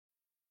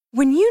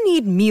When you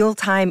need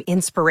mealtime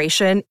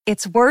inspiration,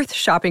 it's worth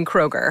shopping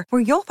Kroger,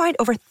 where you'll find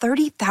over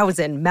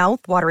 30,000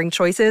 mouth-watering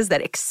choices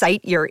that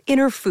excite your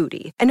inner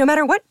foodie. And no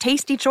matter what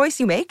tasty choice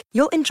you make,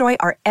 you'll enjoy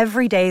our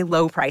everyday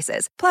low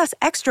prices, plus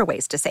extra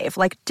ways to save,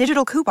 like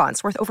digital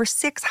coupons worth over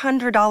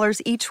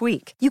 $600 each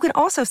week. You can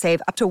also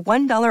save up to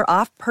 $1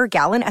 off per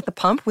gallon at the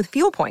pump with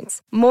fuel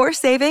points. More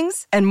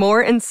savings and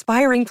more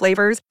inspiring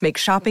flavors make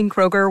shopping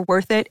Kroger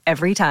worth it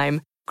every time.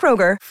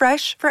 Kroger,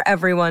 fresh for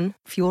everyone.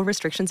 Fuel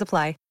restrictions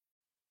apply.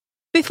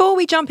 Before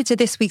we jump into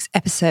this week's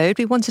episode,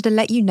 we wanted to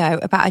let you know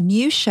about a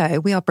new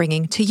show we are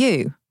bringing to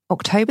you.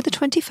 October the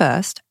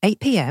 21st, 8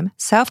 p.m,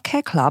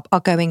 Self-Care Club are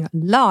going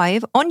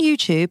live on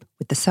YouTube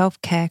with the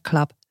Self-Care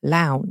Club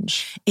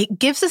Lounge. It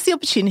gives us the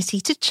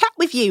opportunity to chat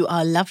with you,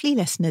 our lovely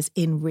listeners,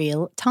 in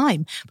real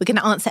time. We're going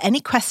to answer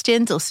any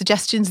questions or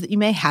suggestions that you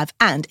may have,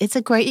 and it's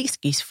a great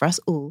excuse for us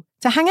all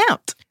to hang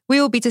out. We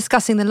will be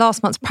discussing the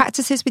last month's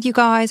practices with you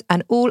guys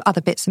and all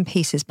other bits and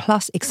pieces,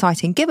 plus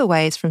exciting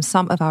giveaways from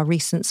some of our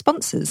recent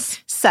sponsors.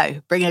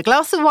 So bring a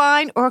glass of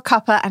wine or a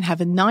cuppa and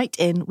have a night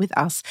in with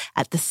us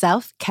at the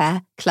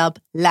Self-Care Club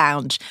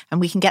Lounge, and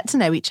we can get to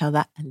know each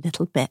other a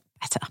little bit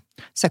better.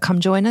 So come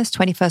join us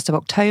 21st of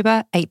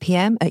October, 8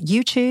 p.m. at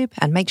YouTube,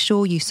 and make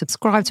sure you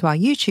subscribe to our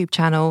YouTube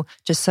channel.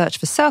 Just search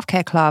for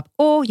Self-Care Club,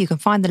 or you can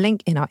find the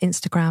link in our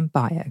Instagram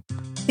bio.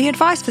 The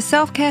advice for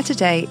self-care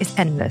today is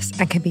endless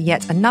and can be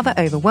yet another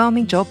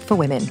overwhelming job for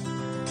women.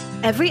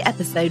 Every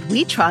episode,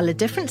 we trial a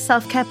different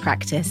self-care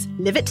practice,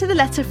 live it to the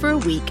letter for a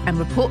week, and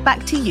report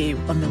back to you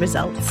on the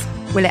results.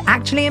 Will it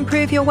actually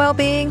improve your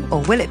well-being,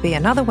 or will it be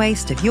another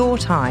waste of your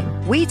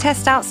time? We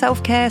test out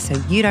self-care so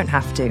you don't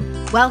have to.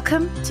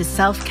 Welcome to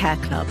Self-Care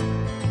Club.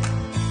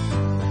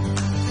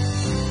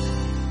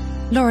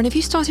 Lauren, have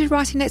you started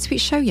writing next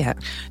week's show yet?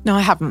 No,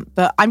 I haven't,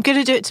 but I'm going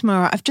to do it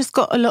tomorrow. I've just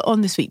got a lot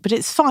on this week, but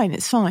it's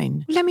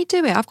fine. Let me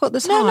do it. I've got the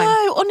time.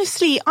 No,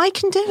 honestly, I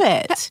can do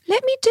it.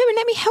 Let me do it.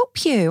 Let me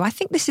help you. I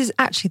think this is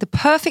actually the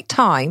perfect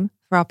time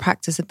for our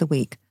practice of the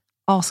week,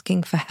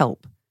 asking for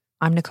help.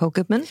 I'm Nicole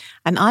Goodman.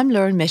 And I'm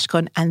Lauren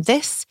Mishcon, and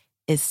this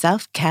is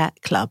Self-Care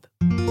Club.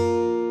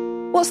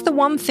 What's the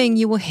one thing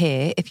you will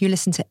hear if you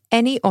listen to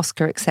any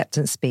Oscar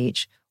acceptance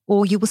speech,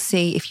 or you will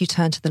see if you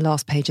turn to the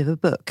last page of a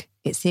book?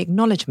 It's the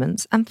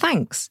acknowledgements and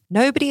thanks.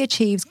 Nobody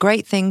achieves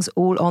great things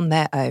all on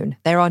their own.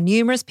 There are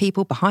numerous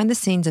people behind the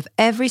scenes of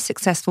every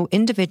successful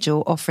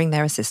individual offering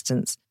their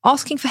assistance.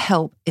 Asking for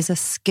help is a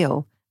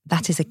skill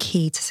that is a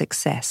key to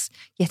success,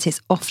 yet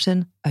it's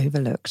often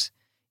overlooked.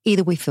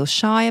 Either we feel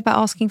shy about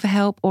asking for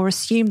help or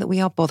assume that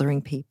we are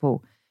bothering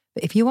people.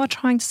 But if you are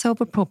trying to solve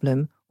a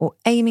problem or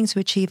aiming to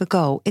achieve a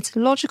goal, it's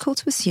logical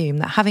to assume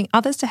that having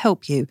others to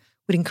help you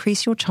would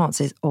increase your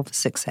chances of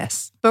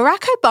success.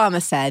 Barack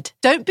Obama said,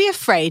 "Don't be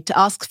afraid to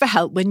ask for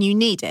help when you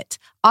need it.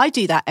 I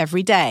do that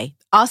every day.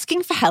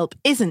 Asking for help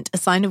isn't a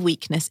sign of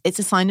weakness, it's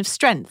a sign of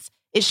strength.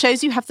 It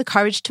shows you have the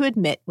courage to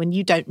admit when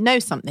you don't know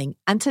something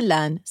and to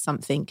learn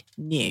something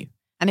new."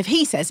 And if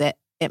he says it,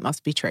 it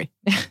must be true.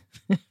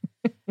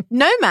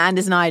 No man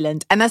is an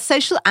island, and as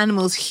social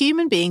animals,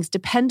 human beings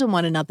depend on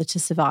one another to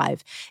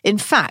survive. In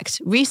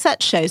fact,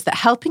 research shows that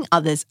helping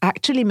others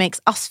actually makes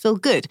us feel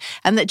good,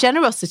 and that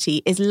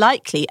generosity is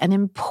likely an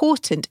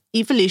important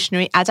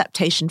evolutionary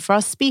adaptation for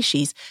our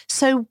species.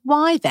 So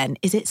why then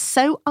is it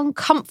so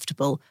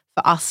uncomfortable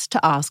for us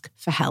to ask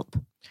for help?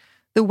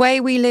 The way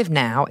we live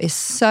now is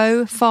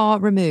so far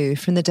removed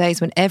from the days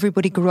when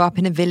everybody grew up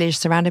in a village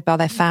surrounded by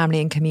their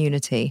family and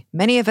community.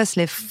 Many of us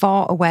live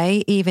far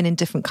away, even in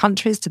different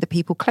countries, to the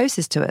people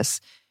closest to us.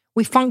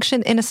 We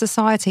function in a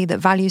society that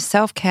values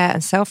self-care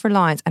and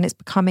self-reliance, and it's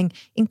becoming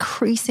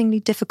increasingly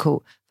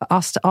difficult for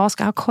us to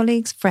ask our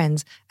colleagues,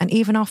 friends, and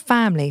even our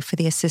family for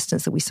the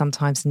assistance that we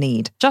sometimes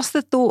need. Just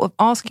the thought of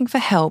asking for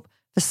help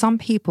for some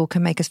people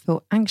can make us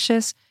feel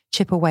anxious,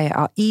 chip away at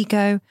our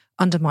ego,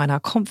 undermine our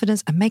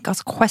confidence, and make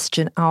us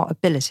question our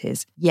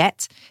abilities.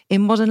 Yet,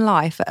 in modern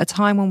life, at a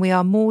time when we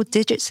are more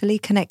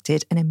digitally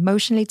connected and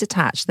emotionally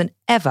detached than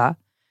ever,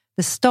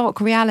 the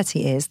stark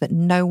reality is that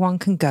no one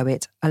can go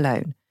it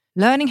alone.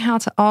 Learning how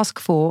to ask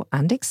for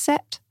and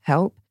accept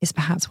help is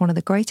perhaps one of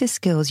the greatest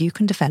skills you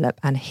can develop,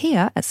 and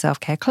here at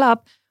Self-Care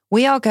Club,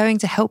 we are going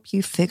to help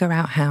you figure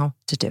out how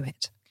to do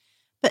it.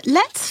 But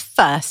let's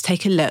first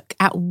take a look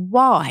at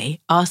why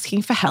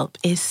asking for help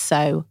is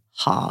so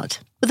hard.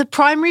 Well, the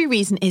primary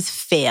reason is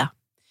fear.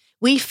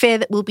 We fear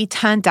that we'll be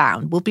turned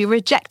down, we'll be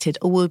rejected,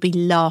 or we'll be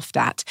laughed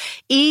at.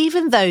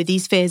 Even though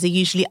these fears are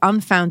usually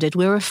unfounded,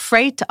 we're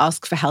afraid to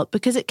ask for help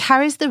because it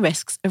carries the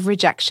risks of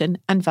rejection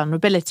and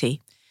vulnerability.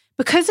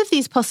 Because of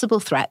these possible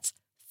threats,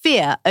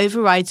 fear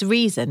overrides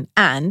reason,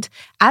 and,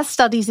 as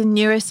studies in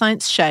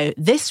neuroscience show,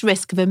 this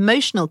risk of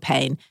emotional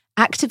pain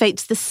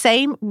activates the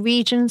same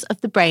regions of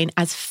the brain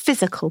as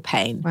physical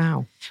pain.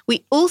 Wow.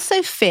 We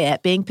also fear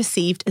being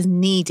perceived as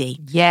needy.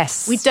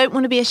 Yes. We don't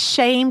want to be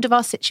ashamed of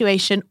our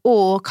situation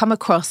or come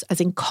across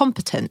as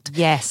incompetent.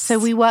 Yes. So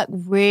we work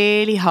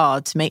really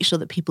hard to make sure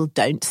that people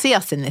don't see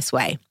us in this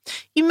way.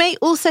 You may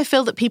also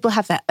feel that people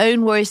have their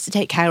own worries to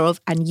take care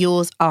of and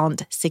yours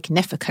aren't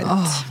significant.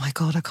 Oh my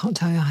God, I can't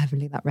tell you how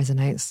heavily that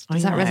resonates.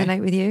 Does that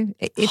resonate with you?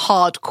 It's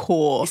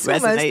hardcore. It's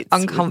resonates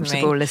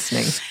uncomfortable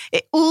listening.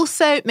 It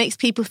also makes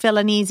people feel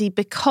uneasy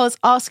because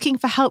asking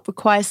for help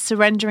requires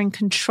surrendering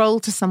control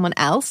to someone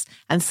else,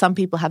 and some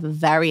people have a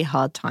very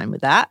hard time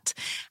with that.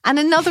 And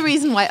another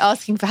reason why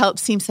asking for help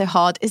seems so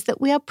hard is that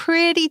we are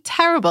pretty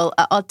terrible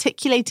at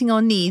articulating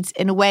our needs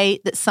in a way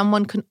that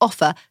someone can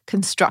offer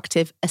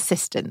constructive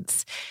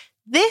assistance.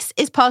 This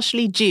is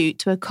partially due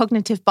to a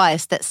cognitive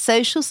bias that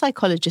social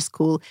psychologists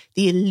call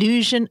the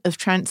illusion of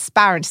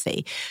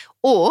transparency,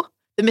 or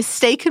the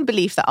mistaken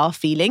belief that our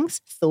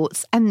feelings,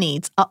 thoughts, and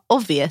needs are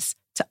obvious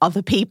to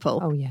other people.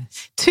 Oh,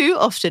 yes. Too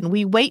often,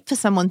 we wait for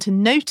someone to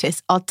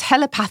notice our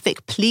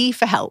telepathic plea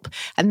for help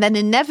and then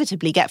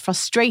inevitably get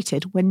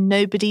frustrated when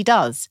nobody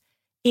does.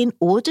 In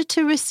order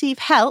to receive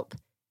help,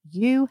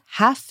 you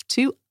have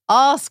to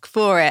ask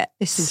for it.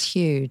 This is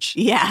huge.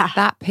 Yeah.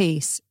 That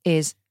piece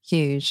is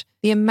huge.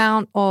 The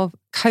amount of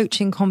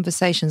coaching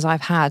conversations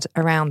I've had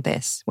around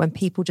this when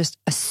people just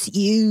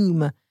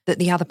assume that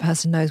the other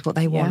person knows what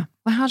they want. Yeah.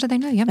 Well, how do they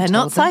know? You haven't They're told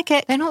not them.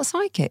 psychic. They're not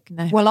psychic.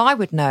 No. Well, I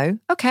would know.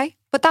 Okay,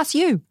 but that's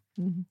you.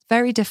 Mm-hmm.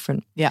 Very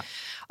different. Yeah.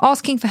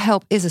 Asking for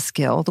help is a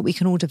skill that we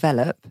can all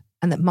develop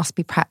and that must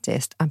be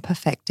practiced and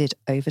perfected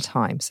over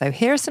time. So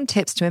here are some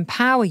tips to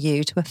empower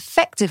you to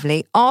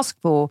effectively ask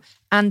for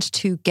and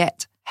to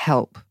get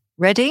help.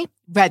 Ready?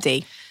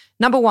 Ready.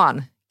 Number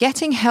 1,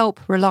 getting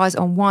help relies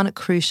on one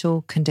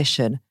crucial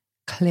condition: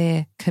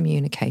 clear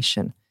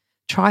communication.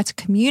 Try to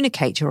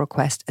communicate your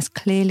request as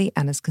clearly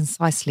and as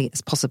concisely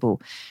as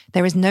possible.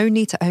 There is no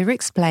need to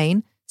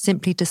over-explain.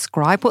 Simply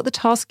describe what the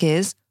task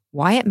is,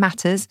 why it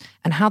matters,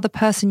 and how the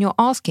person you're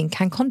asking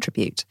can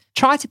contribute.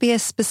 Try to be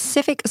as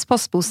specific as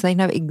possible so they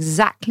know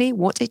exactly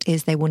what it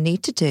is they will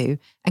need to do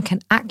and can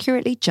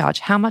accurately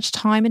judge how much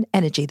time and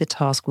energy the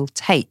task will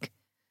take.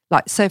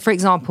 So for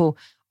example,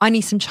 I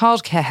need some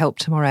childcare help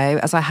tomorrow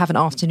as I have an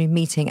afternoon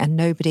meeting and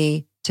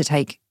nobody to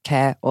take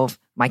care of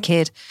my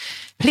kid.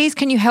 Please,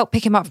 can you help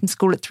pick him up from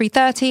school at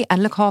 3:30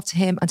 and look after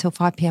him until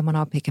 5 p.m. when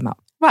I'll pick him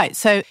up? Right.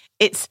 So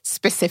it's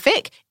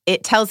specific.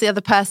 It tells the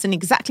other person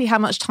exactly how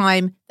much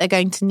time they're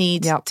going to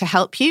need to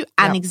help you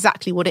and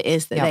exactly what it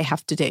is that they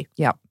have to do.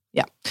 Yep.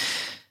 Yeah.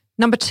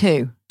 Number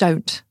 2,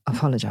 don't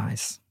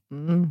apologize.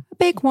 A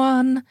big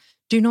one.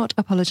 Do not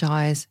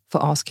apologize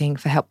for asking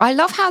for help. I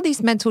love how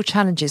these mental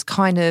challenges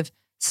kind of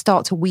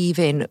start to weave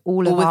in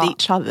all with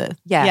each other.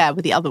 Yeah,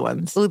 with the other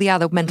ones. All the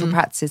other mental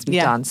practices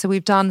we've done. So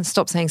we've done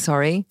stop saying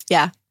sorry.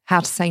 Yeah. How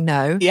to say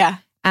no. Yeah.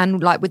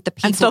 And like with the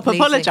people and stop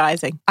pleasing,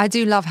 apologising. I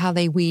do love how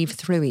they weave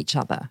through each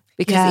other.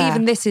 Because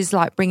even this is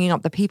like bringing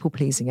up the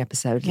people-pleasing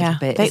episode a little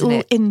bit, they isn't all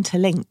it?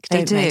 interlink,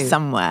 don't they,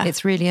 somewhere?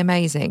 It's really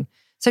amazing.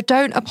 So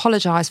don't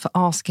apologise for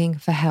asking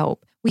for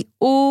help. We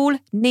all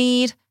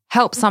need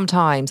help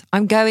sometimes.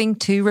 I'm going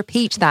to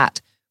repeat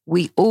that.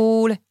 We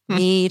all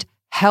need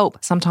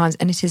help sometimes,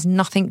 and it is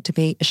nothing to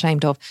be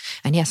ashamed of.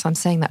 And yes, I'm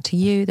saying that to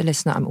you, the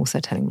listener. I'm also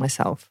telling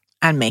myself.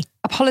 And me.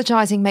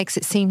 Apologising makes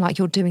it seem like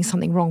you're doing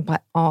something wrong by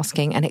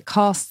asking, and it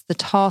casts the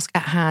task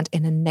at hand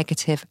in a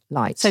negative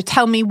light. So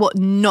tell me what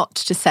not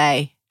to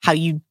say, how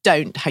you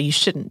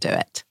shouldn't do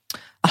it.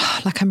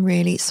 Like, I'm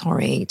really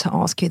sorry to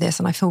ask you this,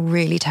 and I feel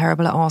really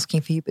terrible at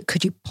asking for you, but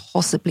could you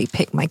possibly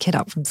pick my kid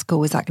up from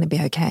school? Is that going to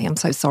be okay? I'm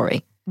so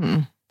sorry.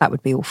 That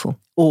would be awful.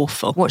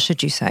 Awful. What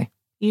should you say?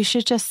 You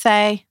should just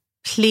say,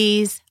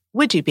 please,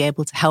 would you be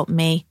able to help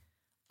me?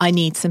 I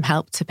need some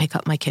help to pick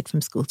up my kid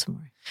from school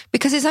tomorrow.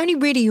 Because it's only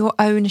really your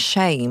own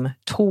shame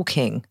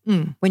talking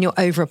when you're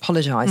over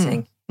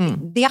apologising.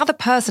 The other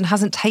person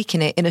hasn't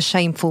taken it in a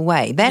shameful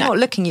way. They're not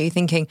looking at you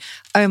thinking,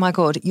 oh my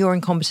God, you're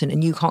incompetent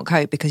and you can't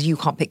cope because you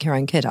can't pick your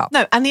own kid up.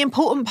 No, and the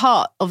important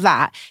part of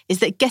that is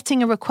that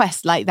getting a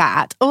request like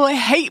that, oh, I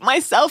hate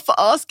myself for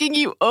asking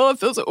you, oh, it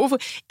feels so awful.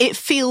 It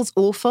feels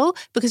awful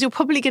because you're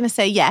probably going to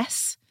say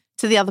yes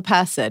to the other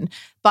person,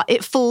 but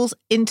it falls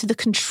into the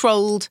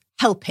controlled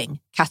helping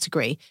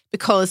category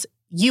because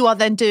you are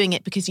then doing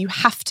it because you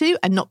have to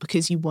and not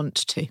because you want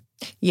to.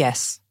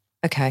 Yes.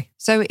 Okay.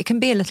 So it can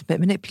be a little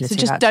bit manipulative.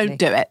 So just don't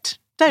do it.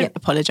 Don't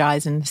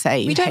apologise and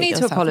say we don't need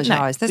to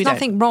apologise. There's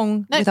nothing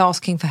wrong with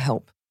asking for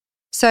help.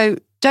 So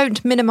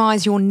don't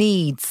minimise your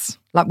needs,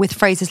 like with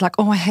phrases like,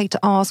 oh, I hate to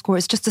ask, or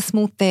it's just a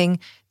small thing.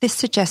 This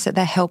suggests that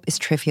their help is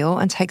trivial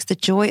and takes the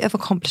joy of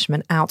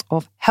accomplishment out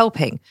of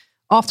helping.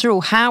 After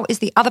all, how is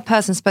the other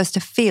person supposed to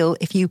feel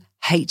if you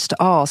hate to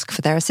ask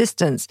for their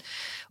assistance?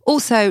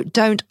 Also,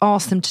 don't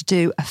ask them to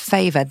do a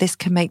favour. This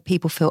can make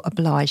people feel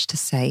obliged to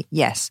say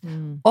yes.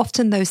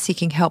 Often those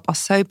seeking help are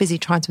so busy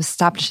trying to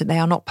establish that they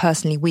are not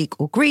personally weak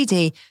or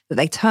greedy that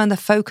they turn the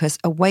focus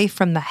away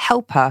from the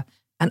helper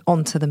and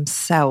onto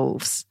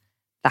themselves.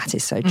 That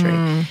is so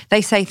true.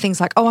 They say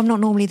things like, oh, I'm not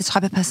normally the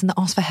type of person that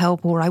asks for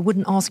help, or I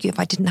wouldn't ask you if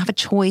I didn't have a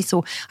choice,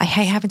 or I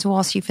hate having to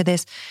ask you for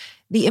this.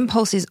 The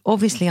impulse is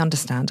obviously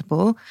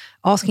understandable.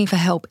 Asking for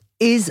help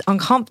is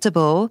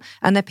uncomfortable,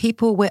 and the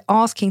people we're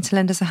asking to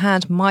lend us a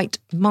hand might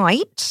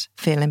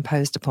feel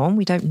imposed upon.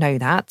 We don't know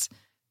that.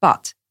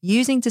 But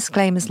Using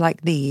disclaimers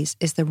like these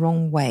is the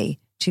wrong way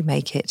to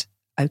make it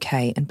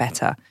okay and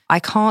better. I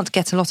can't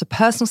get a lot of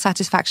personal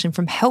satisfaction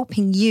from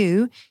helping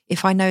you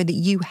if I know that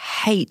you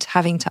hate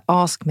having to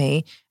ask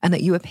me and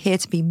that you appear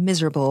to be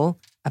miserable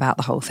about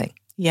the whole thing.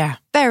 Yeah.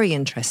 Very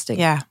interesting.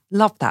 Yeah.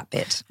 Love that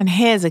bit. And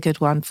here's a good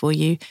one for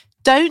you.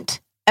 Don't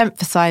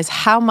emphasize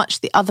how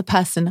much the other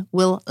person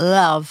will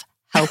love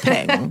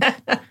helping.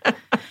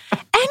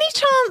 Any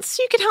chance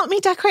you could help me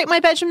decorate my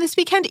bedroom this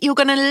weekend? You're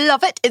going to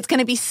love it. It's going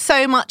to be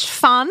so much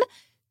fun.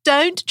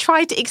 Don't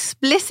try to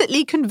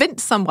explicitly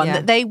convince someone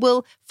that they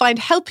will find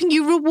helping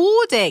you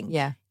rewarding.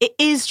 Yeah. It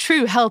is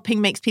true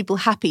helping makes people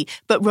happy,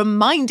 but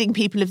reminding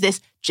people of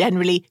this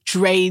generally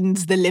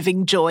drains the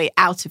living joy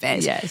out of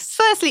it. Yes.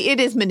 Firstly, it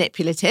is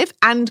manipulative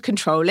and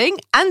controlling,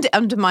 and it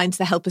undermines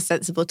the helper's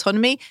sense of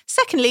autonomy.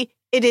 Secondly,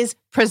 it is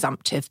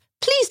presumptive.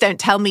 Please don't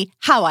tell me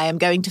how I am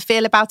going to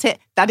feel about it.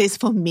 That is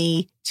for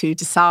me to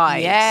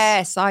decide.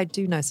 Yes, I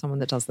do know someone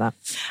that does that.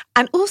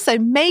 And also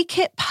make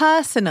it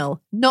personal,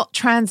 not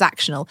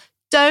transactional.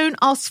 Don't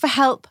ask for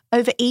help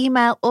over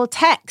email or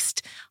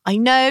text. I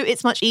know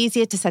it's much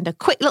easier to send a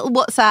quick little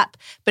WhatsApp,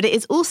 but it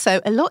is also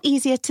a lot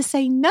easier to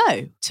say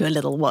no to a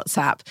little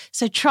WhatsApp.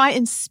 So try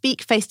and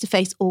speak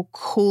face-to-face or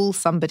call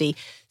somebody.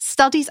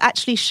 Studies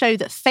actually show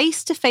that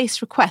face-to-face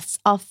requests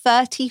are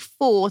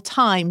 34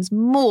 times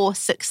more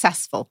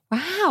successful.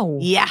 Wow.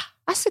 Yeah.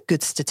 That's a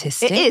good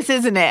statistic. It is,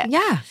 isn't it?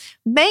 Yeah.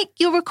 Make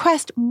your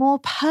request more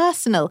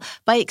personal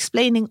by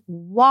explaining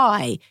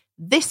why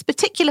this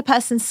particular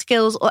person's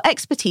skills or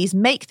expertise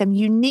make them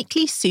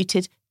uniquely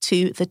suited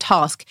to the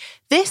task.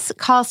 This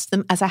casts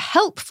them as a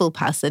helpful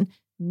person,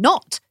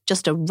 not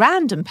just a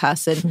random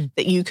person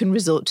that you can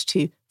resort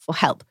to for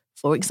help.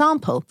 For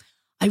example,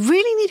 I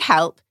really need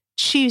help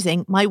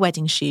choosing my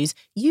wedding shoes.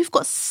 You've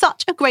got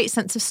such a great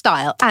sense of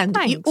style and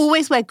you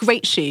always wear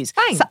great shoes.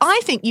 Thanks. So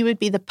I think you would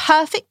be the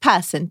perfect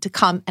person to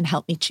come and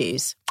help me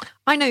choose.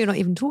 I know you're not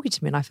even talking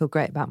to me and I feel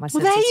great about my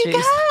sense Well, there of you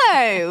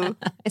shoes.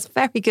 go. It's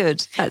very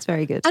good. That's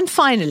very good. And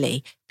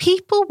finally,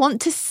 people want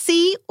to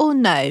see or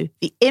know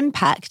the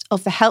impact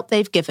of the help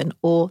they've given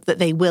or that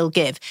they will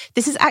give.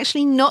 This is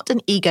actually not an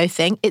ego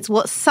thing. It's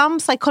what some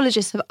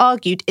psychologists have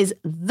argued is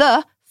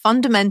the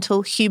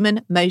fundamental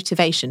human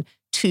motivation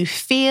to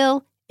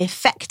feel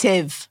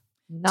effective.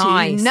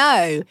 Nice. To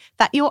know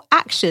that your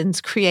actions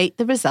create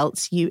the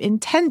results you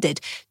intended,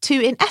 to,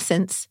 in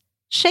essence,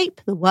 shape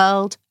the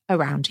world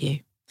around you.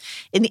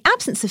 In the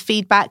absence of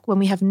feedback, when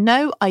we have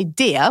no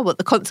idea what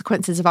the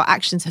consequences of our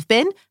actions have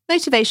been,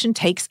 motivation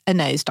takes a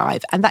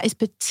nosedive. And that is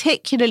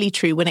particularly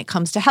true when it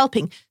comes to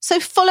helping. So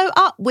follow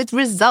up with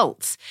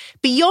results.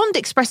 Beyond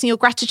expressing your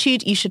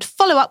gratitude, you should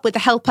follow up with the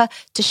helper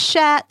to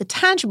share the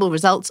tangible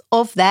results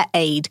of their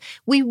aid.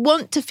 We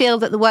want to feel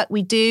that the work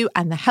we do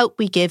and the help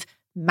we give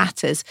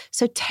matters.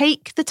 So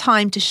take the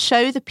time to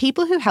show the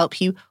people who help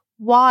you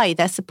why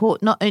their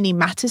support not only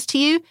matters to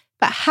you,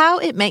 but how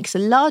it makes a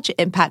larger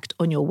impact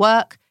on your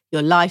work,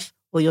 your life,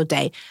 or your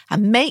day.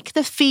 And make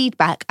the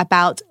feedback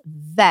about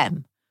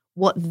them,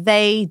 what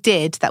they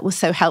did that was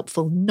so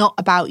helpful, not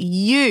about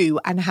you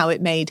and how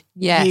it made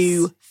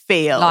you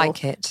feel.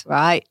 Like it.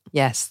 Right?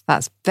 Yes,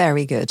 that's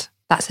very good.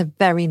 That's a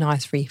very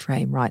nice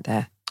reframe right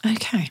there.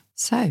 Okay.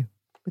 So,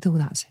 with all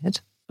that said,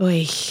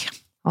 Oy.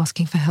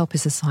 asking for help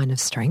is a sign of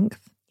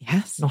strength,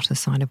 Yes. not a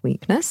sign of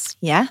weakness.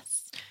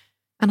 Yes.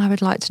 And I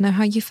would like to know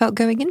how you felt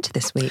going into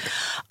this week.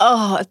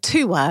 Oh,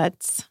 2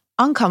 words.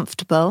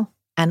 Uncomfortable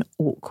and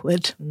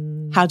awkward.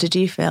 How did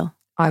you feel?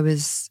 I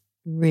was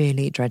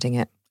really dreading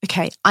it.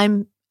 Okay,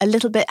 I'm a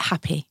little bit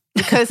happy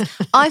because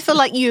I feel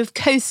like you've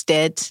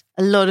coasted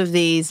a lot of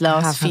these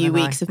last few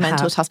weeks of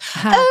mental tasks.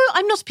 Oh,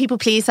 I'm not a people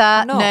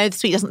pleaser. No,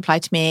 this week doesn't apply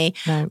to me.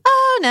 No.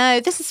 Oh, no,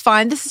 this is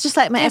fine. This is just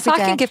like my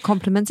everyday. I can give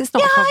compliments. It's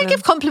not a problem. I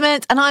give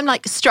compliments and I'm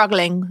like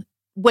struggling,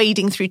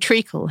 wading through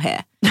treacle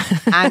here.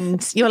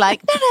 And you're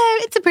like, no,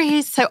 it's a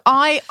breeze. So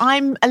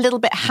I'm a little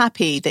bit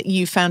happy that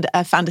you found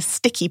a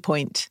sticky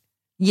point.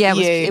 Yeah,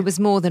 it was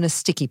more than a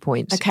sticky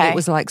point. Okay. It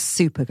was like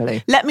super glue.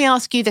 Let me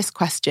ask you this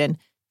question.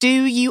 Do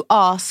you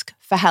ask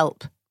for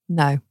help?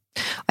 No,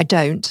 I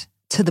don't,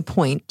 to the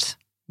point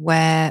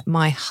where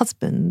my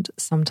husband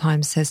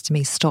sometimes says to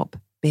me, stop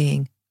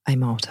being a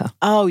martyr.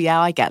 Oh, yeah,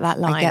 I get that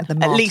line. I get the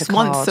martyr at least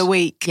card. once a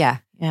week. Yeah.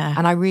 Yeah.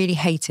 And I really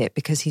hate it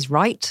because he's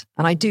right.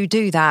 And I do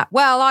that.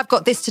 Well, I've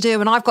got this to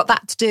do and I've got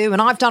that to do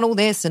and I've done all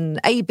this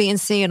and A, B and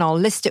C and I'll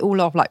list it all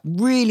off like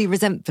really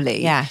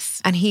resentfully.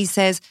 Yes. And he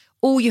says,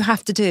 all you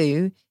have to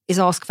do is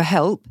ask for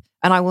help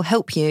and I will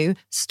help you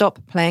stop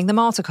playing the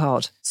martyr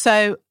card.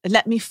 So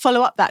let me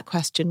follow up that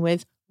question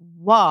with,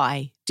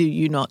 why do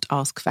you not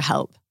ask for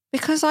help?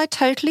 Because I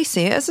totally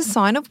see it as a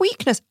sign of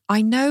weakness.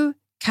 I know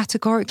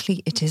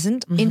categorically it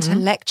isn't. Mm-hmm.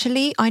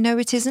 Intellectually, I know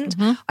it isn't.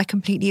 Mm-hmm. I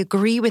completely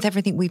agree with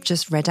everything we've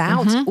just read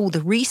out. Mm-hmm. All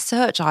the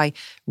research I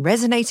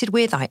resonated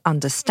with, I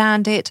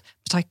understand it,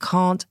 but I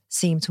can't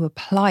seem to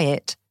apply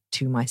it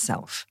to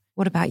myself.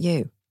 What about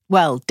you?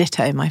 Well,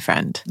 ditto, my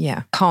friend.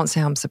 Yeah, can't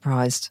say I'm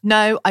surprised.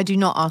 No, I do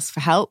not ask for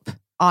help.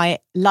 I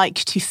like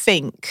to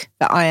think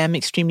that I am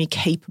extremely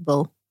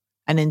capable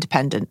and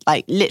independent.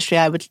 Like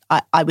literally,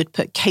 I would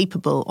put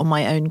capable on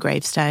my own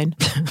gravestone.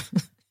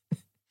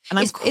 And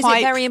is it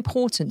very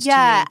important to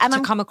you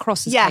to come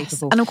across as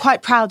capable? And I'm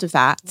quite proud of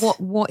that.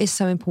 What is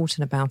so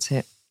important about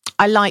it?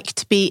 I like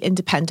to be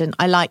independent.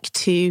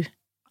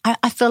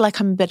 I feel like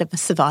I'm a bit of a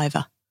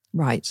survivor.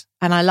 Right.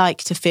 And I like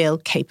to feel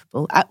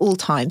capable at all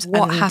times.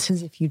 What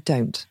happens if you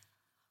don't?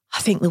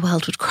 I think the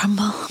world would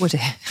crumble. Would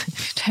it?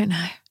 I don't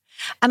know.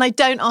 And I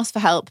don't ask for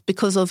help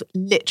because of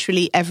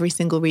literally every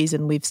single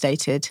reason we've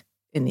stated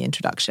in the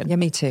introduction. Yeah,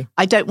 me too.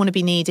 I don't want to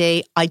be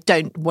needy. I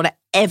don't want to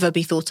ever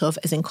be thought of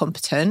as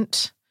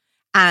incompetent.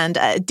 And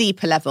at a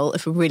deeper level,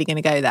 if we're really going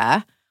to go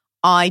there,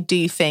 I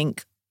do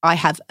think I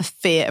have a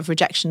fear of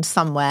rejection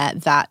somewhere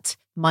that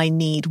my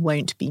need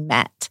won't be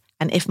met.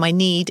 And if my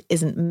need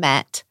isn't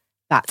met,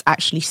 that's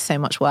actually so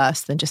much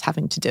worse than just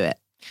having to do it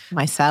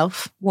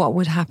myself. What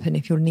would happen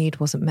if your need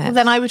wasn't met? Well,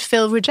 then I would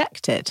feel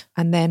rejected.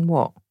 And then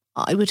what?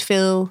 I would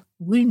feel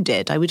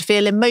wounded. I would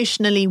feel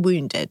emotionally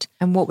wounded.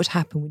 And what would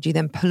happen? Would you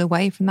then pull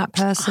away from that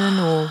person?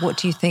 Or what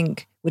do you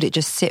think? Would it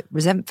just sit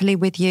resentfully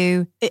with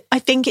you? I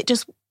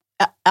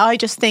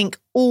just think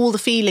all the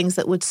feelings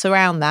that would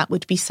surround that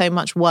would be so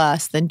much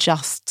worse than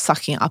just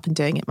sucking it up and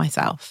doing it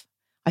myself.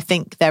 I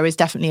think there is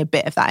definitely a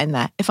bit of that in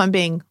there, if I'm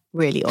being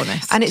really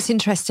honest. And it's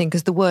interesting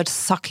because the word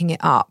sucking it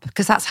up,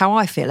 because that's how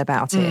I feel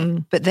about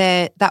it. But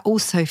that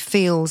also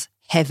feels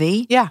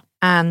heavy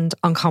and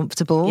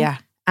uncomfortable. Yeah.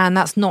 And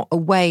that's not a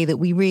way that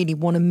we really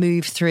want to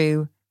move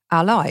through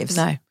our lives.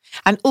 No.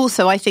 And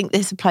also, I think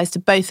this applies to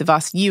both of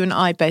us. You and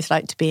I both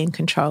like to be in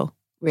control,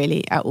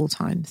 really, at all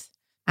times.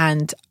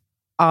 And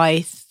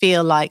I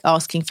feel like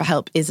asking for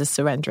help is a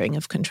surrendering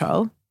of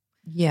control.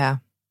 Yeah.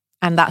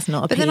 And that's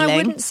not appealing. But then I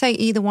wouldn't say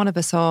either one of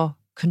us are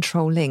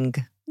controlling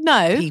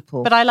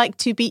people. But I like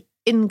to be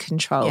in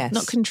control, Yes.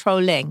 not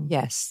controlling.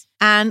 Yes.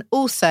 And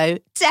also,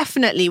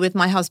 definitely with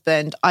my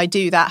husband, I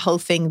do that whole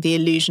thing, the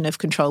illusion of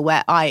control,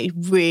 where I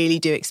really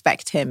do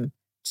expect him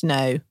to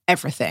know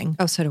everything.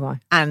 Oh, so do I.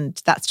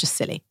 And that's just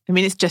silly. I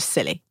mean, it's just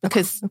silly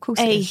because of course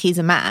he's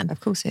a man. Of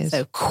course he is.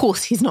 So of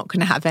course he's not going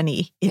to have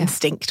any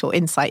instinct or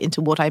insight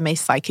into what I may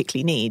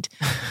psychically need.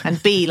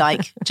 And B,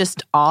 like,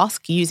 just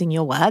ask using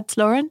your words,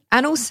 Lauren.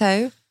 And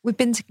also, we've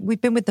been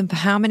with them for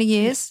how many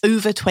years?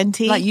 Over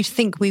 20. Like, you'd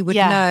think we would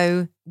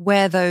know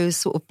where those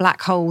sort of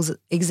black holes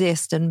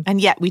exist.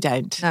 And yet we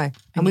don't. No.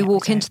 And we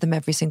walk into them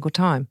every single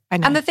time. I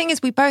know. And the thing is,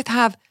 we both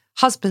have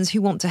husbands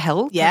who want to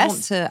help.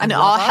 Yes. And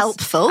are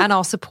helpful. And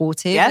are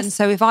supportive. Yes. And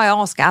so if I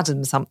ask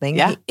Adam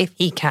something, if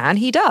he can,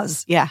 he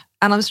does. Yeah.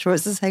 And I'm sure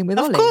it's the same with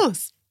Ollie. Of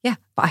course. Yeah.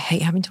 But I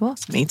hate having to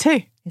ask. Me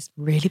too. It's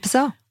really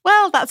bizarre.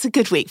 Well, that's a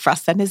good week for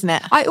us then, isn't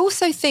it? I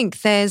also think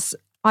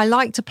I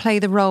like to play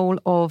the role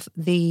of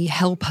the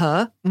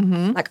helper.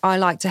 Mm-hmm. Like, I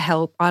like to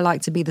help. I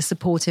like to be the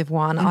supportive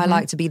one. Mm-hmm. I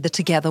like to be the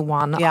together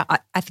one. Yeah.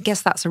 I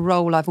guess that's a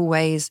role I've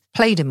always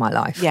played in my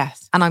life.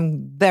 Yes. And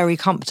I'm very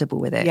comfortable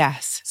with it.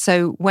 Yes.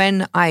 So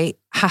when I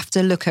have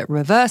to look at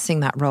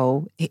reversing that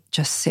role, it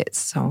just sits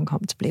so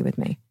uncomfortably with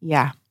me.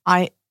 Yeah.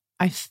 I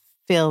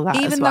feel that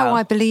Even as well. though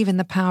I believe in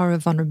the power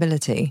of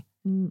vulnerability,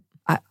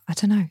 I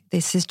don't know.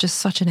 This is just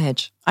such an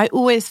edge. I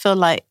always feel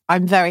like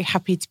I'm very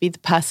happy to be the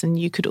person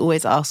you could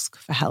always ask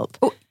for help.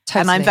 Oh,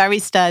 totally. And I'm very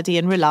sturdy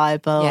and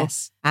reliable.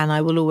 Yes. And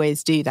I will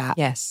always do that.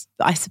 Yes.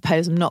 But I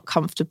suppose I'm not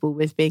comfortable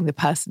with being the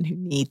person who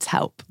needs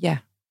help. Yeah.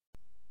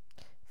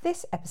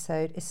 This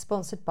episode is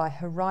sponsored by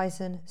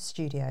Horizon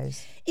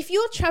Studios. If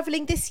you're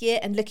travelling this year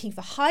and looking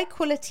for high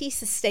quality,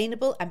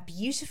 sustainable and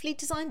beautifully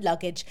designed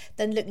luggage,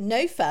 then look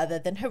no further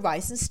than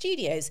Horizon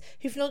Studios,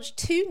 who've launched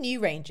 2 new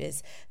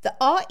ranges. The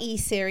RE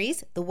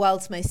series, the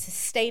world's most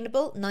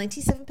sustainable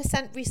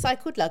 97%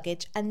 recycled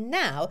luggage, and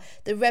now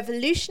the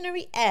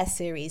revolutionary Air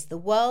series, the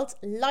world's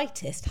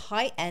lightest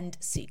high-end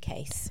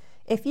suitcase.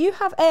 If you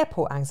have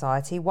airport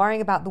anxiety,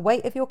 worrying about the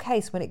weight of your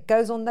case when it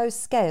goes on those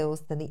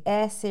scales, then the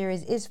Air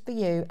series is for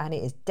you, and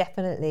it is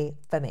definitely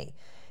for me.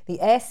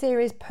 The Air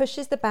series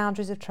pushes the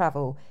boundaries of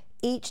travel.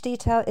 Each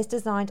detail is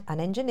designed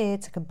and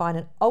engineered to combine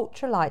an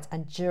ultralight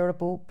and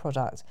durable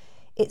product.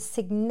 It's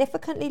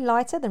significantly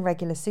lighter than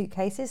regular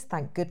suitcases.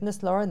 Thank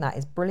goodness, Lauren, that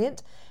is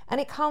brilliant. And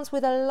it comes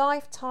with a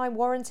lifetime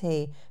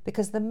warranty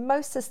because the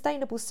most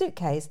sustainable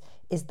suitcase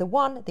is the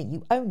one that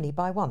you only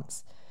buy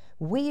once.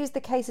 We used the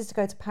cases to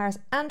go to Paris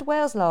and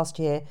Wales last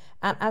year,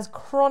 and as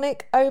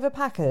chronic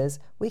overpackers,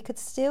 we could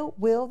still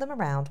wheel them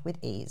around with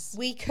ease.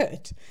 We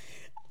could.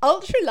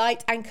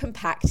 Ultralight and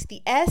compact,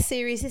 the Air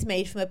series is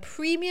made from a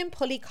premium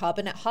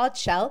polycarbonate hard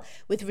shell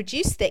with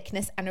reduced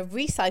thickness and a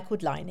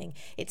recycled lining.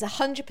 It's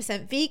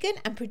 100% vegan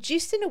and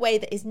produced in a way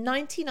that is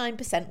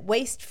 99%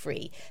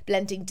 waste-free,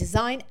 blending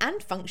design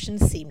and function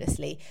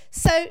seamlessly.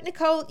 So,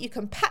 Nicole, you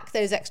can pack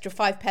those extra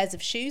 5 pairs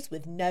of shoes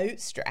with no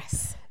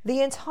stress. The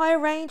entire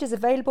range is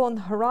available on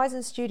the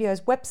Horizon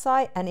Studios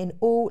website and in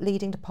all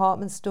leading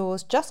department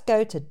stores. Just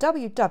go to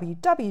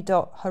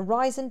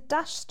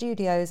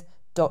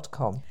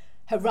www.horizon-studios.com.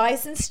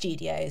 Horizon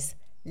Studios.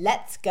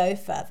 Let's go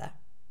further.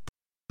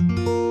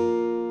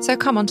 So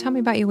come on, tell me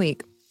about your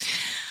week.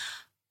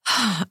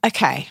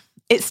 Okay.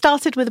 It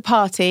started with a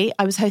party.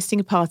 I was hosting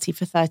a party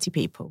for 30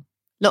 people.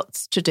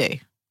 lots to do,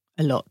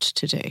 a lot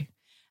to do.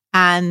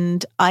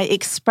 And I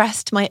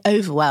expressed my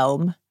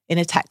overwhelm in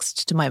a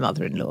text to my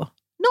mother-in-law.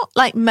 Not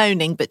like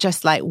moaning, but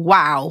just like,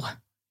 wow,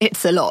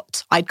 it's a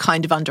lot. I'd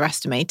kind of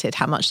underestimated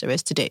how much there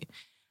is to do.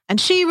 And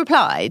she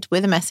replied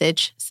with a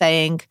message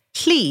saying,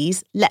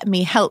 please let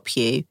me help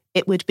you.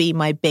 It would be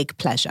my big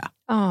pleasure.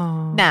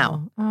 Oh.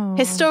 Now,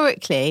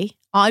 historically,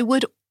 I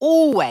would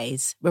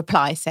always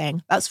reply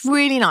saying, that's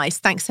really nice.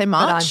 Thanks so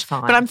much.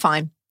 But I'm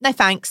fine. No,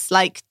 thanks.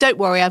 Like, don't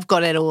worry. I've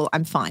got it all.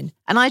 I'm fine.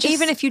 And I just...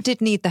 Even if you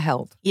did need the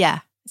help. Yeah,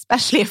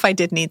 especially if I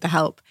did need the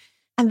help.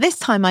 And this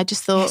time I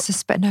just thought...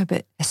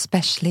 but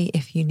especially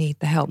if you need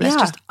the help. Let's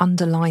just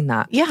underline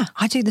that. Yeah.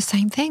 I do the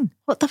same thing.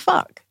 What the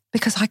fuck?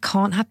 Because I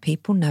can't have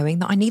people knowing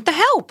that I need the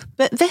help.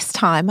 But this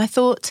time I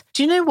thought,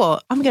 do you know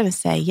what? I'm going to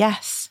say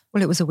yes.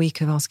 Well, it was a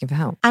week of asking for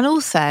help. And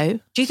also...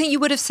 Do you think you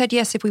would have said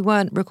yes if we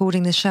weren't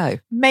recording this show?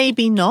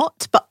 Maybe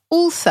not. But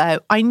also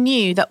I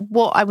knew that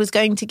what I was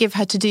going to give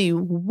her to do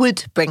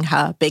would bring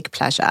her big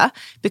pleasure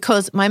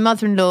because my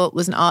mother-in-law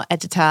was an art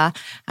editor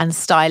and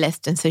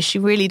stylist. And so she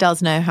really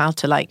does know how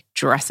to like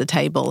dress a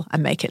table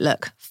and make it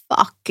look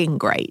fucking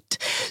great.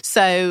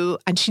 So,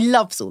 and she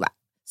loves all that.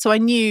 So I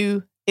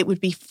knew it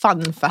would be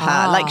fun for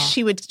her. Like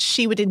she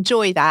would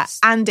enjoy that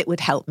and it would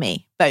help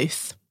me,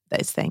 both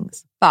those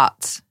things.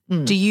 But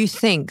do you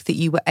think that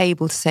you were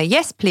able to say,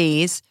 yes,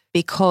 please,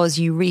 because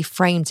you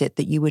reframed it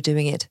that you were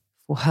doing it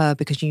for her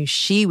because you knew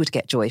she would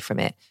get joy from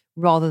it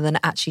rather than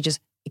actually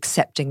just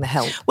accepting the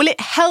help? Well, it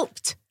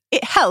helped.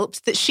 It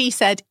helped that she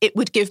said it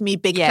would give me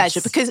big pleasure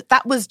because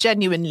that was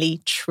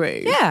genuinely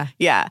true. Yeah.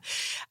 Yeah.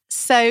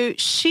 So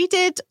she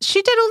did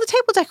all the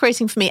table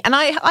decorating for me and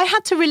I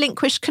had to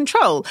relinquish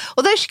control.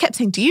 Although she kept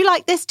saying, do you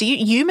like this?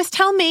 You must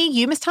tell me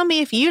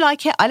if you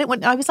like it.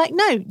 I was like,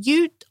 no,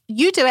 you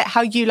do it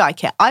how you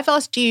like it. I've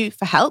asked you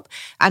for help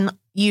and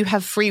you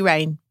have free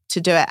reign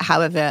to do it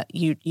however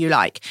you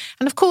like.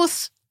 And of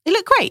course, it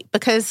looked great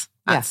because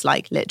that's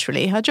like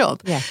literally her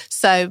job. Yeah.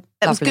 So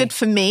it was good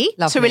for me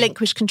to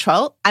relinquish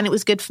control and it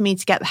was good for me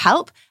to get the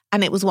help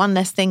and it was one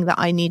less thing that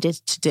I needed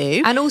to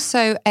do. And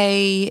also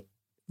a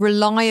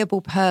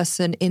reliable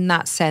person in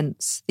that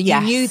sense. That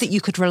you knew that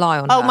you could rely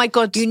on her. My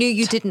God. You knew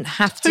you didn't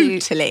have to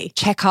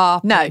check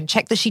up. No. And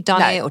check that she'd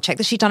done it or check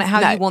that she'd done it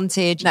how you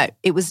wanted. No.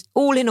 It was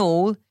all in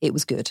all, it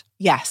was good.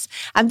 Yes.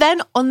 And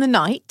then on the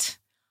night,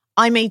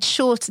 I made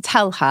sure to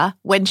tell her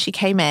when she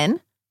came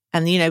in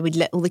and, you know, we'd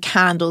lit all the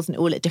candles and it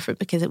all looked different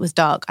because it was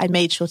dark. I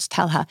made sure to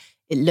tell her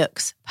it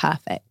looks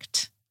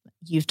perfect.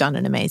 You've done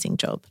an amazing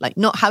job. Like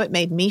not how it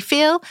made me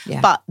feel,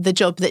 but the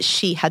job that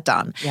she had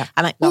done. Yeah,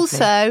 and I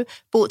also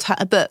bought her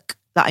a book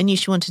that I knew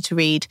she wanted to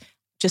read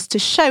just to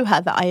show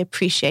her that I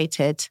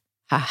appreciated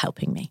her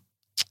helping me.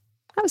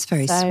 That was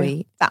very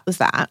sweet. That was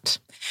that.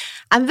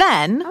 And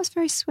then... That was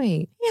very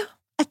sweet. Yeah.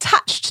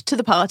 Attached to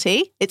the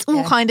party, it's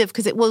all kind of,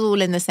 because it was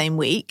all in the same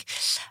week,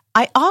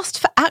 I asked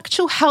for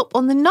actual help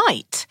on the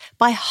night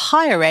by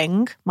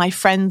hiring my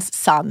friend's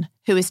son,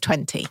 who is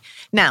 20.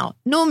 Now,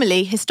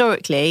 normally,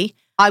 historically,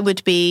 I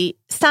would be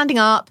standing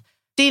up,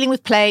 dealing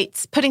with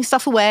plates, putting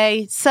stuff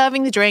away,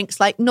 serving the drinks,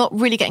 like not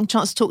really getting a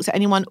chance to talk to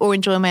anyone or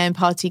enjoy my own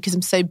party because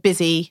I'm so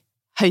busy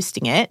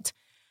hosting it.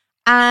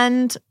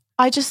 And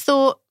I just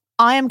thought,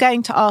 I am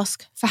going to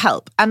ask for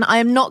help and I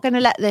am not going to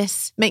let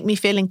this make me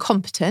feel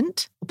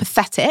incompetent or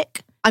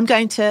pathetic. I'm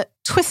going to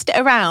twist it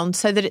around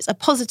so that it's a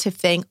positive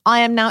thing.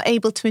 I am now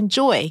able to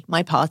enjoy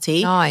my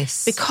party.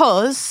 Nice.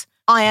 Because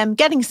I am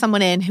getting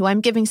someone in who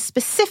I'm giving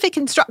specific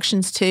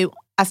instructions to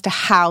as to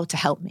how to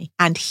help me.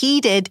 And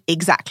he did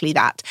exactly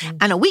that.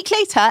 And a week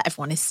later,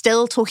 everyone is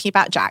still talking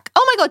about Jack.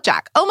 Oh my God,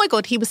 Jack. Oh my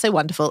God, he was so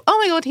wonderful. Oh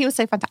my God, he was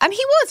so fantastic. And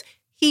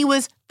he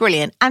was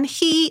brilliant. And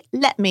he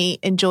let me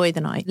enjoy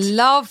the night.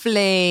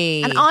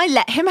 Lovely. And I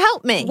let him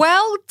help me.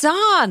 Well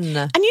done.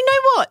 And you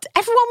know what?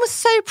 Everyone was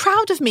so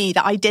proud of me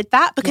that I did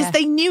that because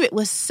they knew it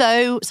was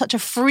such a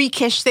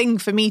freakish thing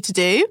for me to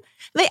do.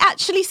 They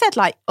actually said,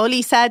 like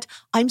Ollie said,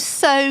 I'm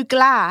so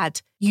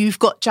glad you've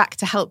got Jack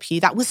to help you.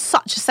 That was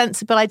such a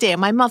sensible idea.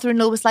 My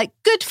mother-in-law was like,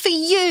 good for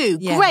you.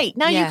 Yeah. Great.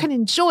 Now you can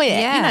enjoy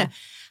it. Yeah. You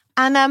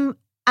know?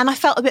 And I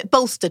felt a bit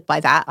bolstered by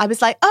that. I was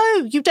like,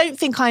 oh, you don't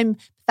think I'm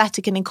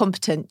pathetic and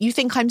incompetent. You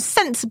think I'm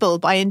sensible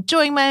by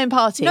enjoying my own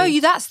party. No,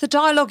 that's the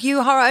dialogue you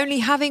are only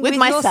having with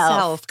myself.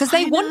 Yourself. Because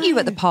they want you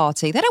at the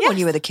party. They don't want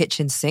you at the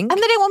kitchen sink.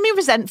 And they don't want me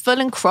resentful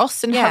and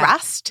cross and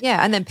harassed.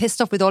 Yeah, and then pissed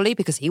off with Ollie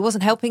because he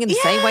wasn't helping in the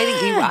same way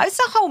that you were. It's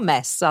a whole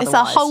mess otherwise.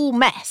 It's a whole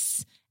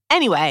mess.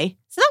 Anyway,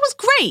 so that was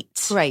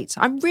great. Great.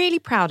 I'm really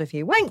proud of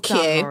you. Thank you.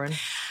 Lauren.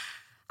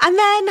 And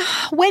then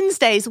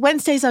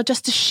Wednesdays are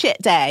just a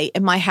shit day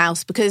in my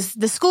house because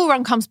the school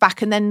run comes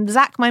back and then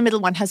Zach, my middle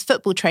one, has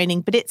football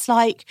training, but it's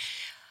like,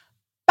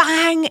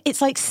 bang,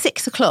 it's like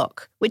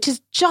 6:00, which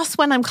is just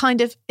when I'm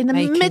kind of in the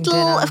middle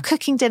of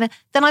cooking dinner.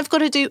 Then I've got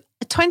to do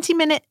a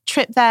 20-minute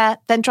trip there,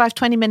 then drive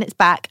 20 minutes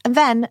back and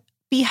then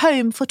be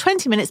home for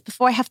 20 minutes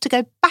before I have to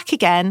go back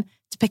again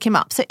to pick him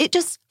up. So it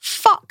just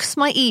fucks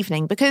my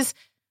evening because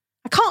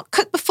I can't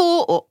cook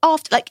before or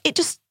after. Like it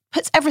just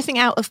puts everything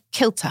out of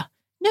kilter.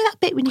 You know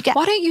that bit when you get...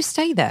 Why don't you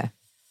stay there?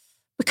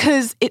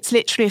 because it's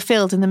literally a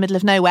field in the middle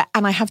of nowhere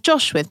and I have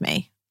Josh with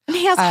me and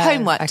he has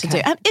homework to do.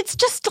 And it's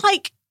just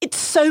like, it's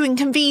so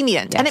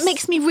inconvenient and it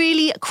makes me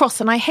really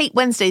cross. And I hate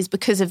Wednesdays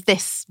because of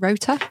this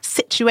rota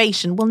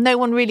situation. Well, no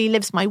one really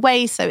lives my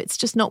way, so it's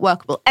just not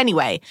workable.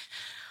 Anyway,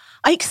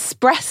 I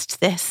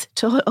expressed this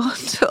to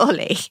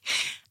Ollie.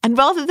 And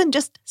rather than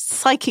just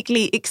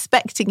psychically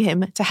expecting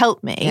him to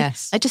help me,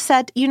 I just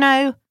said,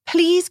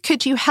 please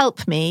could you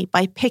help me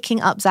by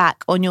picking up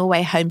Zach on your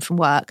way home from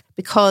work?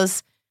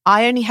 Because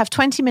I only have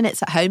 20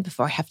 minutes at home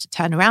before I have to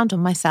turn around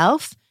on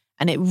myself.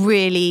 And it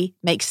really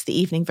makes the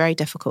evening very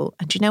difficult.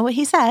 And do you know what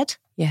he said?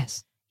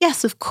 Yes.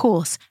 Yes, of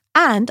course.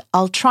 And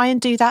I'll try and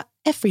do that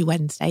every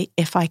Wednesday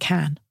if I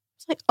can.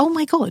 It's like, oh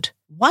my God,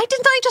 why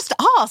didn't I just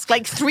ask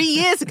like 3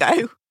 years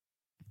ago?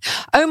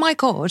 Oh my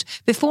God,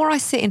 before I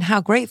sit in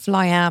how grateful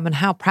I am and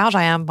how proud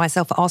I am of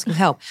myself for asking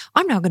help,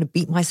 I'm now going to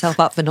beat myself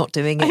up for not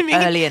doing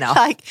it early enough.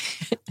 Like,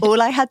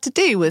 all I had to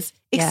do was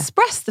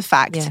express the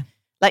fact,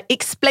 like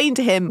explain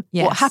to him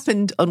what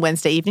happened on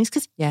Wednesday evenings,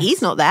 because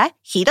he's not there.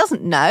 He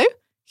doesn't know.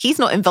 He's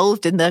not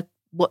involved in the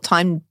what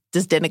time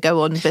does dinner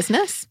go on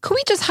business. Can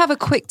we just have a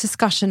quick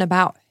discussion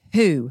about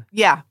who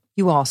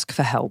you ask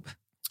for help?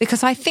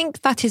 Because I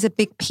think that is a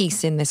big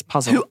piece in this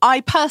puzzle. Who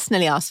I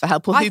personally ask for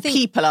help or who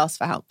people ask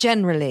for help?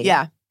 Generally.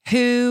 Yeah.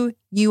 Who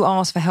you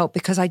ask for help,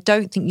 because I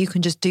don't think you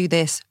can just do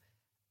this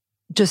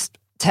just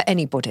to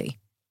anybody.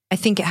 I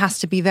think it has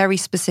to be very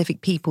specific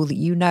people that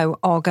you know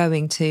are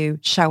going to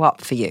show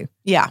up for you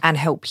and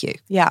help you.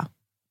 Yeah.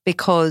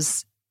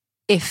 Because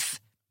if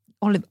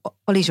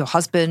Ollie's your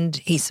husband,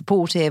 he's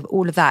supportive,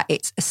 all of that,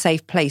 it's a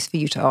safe place for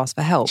you to ask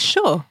for help.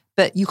 Sure.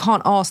 But you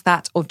can't ask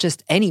that of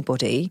just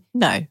anybody.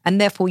 No. And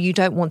therefore you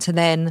don't want to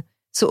then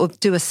sort of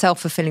do a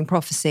self-fulfilling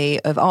prophecy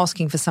of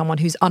asking for someone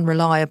who's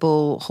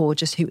unreliable or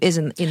just who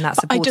isn't in that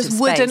supportive space. I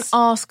just wouldn't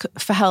ask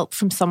for help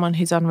from someone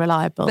who's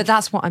unreliable. But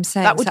that's what I'm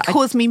saying. That would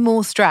cause me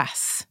more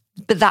stress.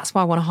 But that's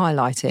why I want to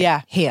highlight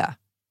it here.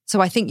 So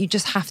I think you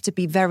just have to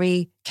be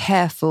very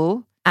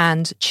careful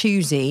and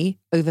choosy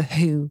over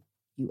who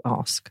you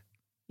ask.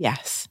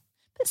 Yes.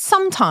 But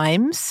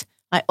sometimes,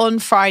 like on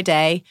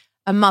Friday,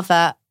 a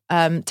mother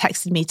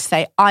texted me to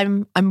say,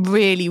 I'm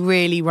really,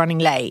 really running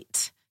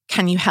late.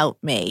 Can you help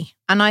me?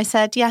 And I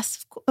said,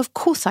 yes, of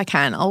course I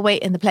can. I'll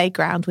wait in the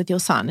playground with your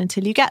son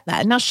until you get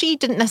there. Now, she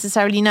didn't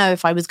necessarily know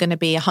if I was going to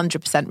be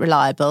 100%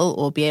 reliable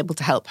or be able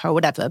to help her or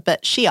whatever,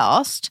 but she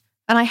asked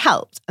and I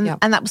helped.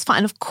 And that was fine.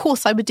 And of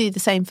course, I would do the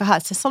same for her.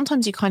 So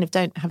sometimes you kind of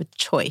don't have a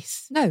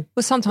choice. No,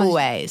 well, sometimes.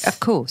 Always. Of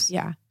course.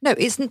 Yeah. No,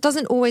 it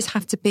doesn't always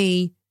have to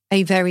be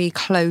a very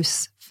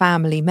close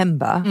family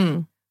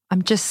member.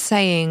 I'm just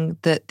saying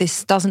that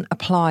this doesn't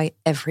apply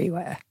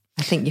everywhere.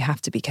 I think you have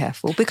to be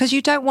careful because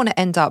you don't want to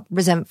end up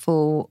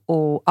resentful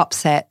or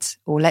upset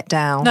or let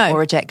down or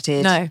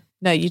rejected.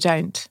 No, you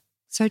don't.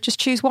 So just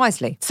choose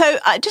wisely. So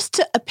just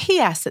a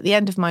PS at the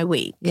end of my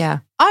week. Yeah.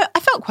 I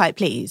felt quite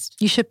pleased.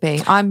 You should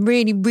be. I'm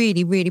really,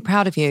 really, really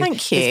proud of you.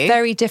 Thank you. It's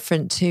very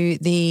different to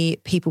the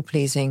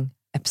people-pleasing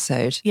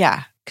episode.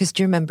 Yeah. Because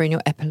do you remember in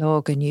your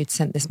epilogue and you'd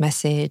sent this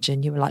message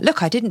and you were like,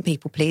 look, I didn't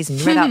people please. And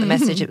you read out the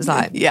message. It was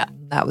like,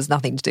 that was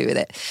nothing to do with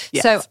it.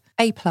 Yes. So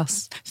A+.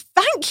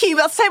 Thank you.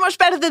 That's so much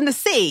better than the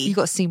C. You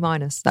got C-,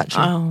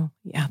 actually. Oh,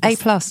 yeah. A+.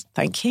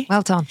 Thank you.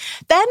 Well done.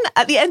 Then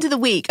at the end of the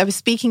week, I was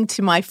speaking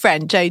to my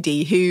friend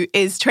Jodie, who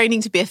is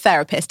training to be a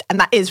therapist. And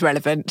that is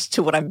relevant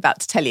to what I'm about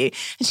to tell you.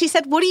 And she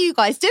said, what are you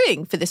guys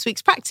doing for this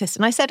week's practice?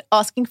 And I said,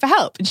 asking for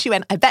help. And she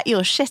went, I bet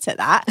you're shit at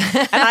that.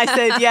 And I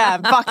said, yeah,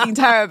 I'm fucking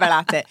terrible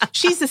at it.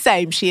 She's the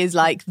same. She is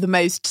like the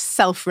most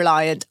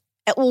self-reliant,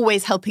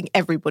 always helping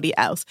everybody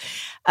else.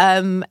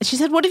 She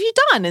said, what have you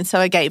done? And so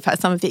I gave her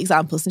some of the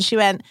examples and she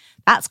went,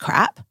 that's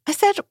crap. I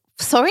said,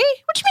 sorry?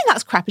 What do you mean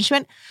that's crap? And she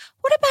went,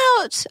 what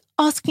about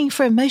asking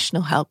for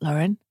emotional help,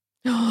 Lauren?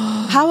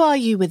 How are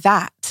you with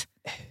that?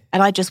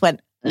 And I just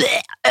went,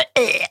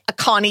 I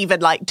can't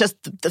even just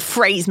the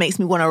phrase makes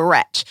me want to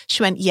retch.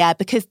 She went, yeah,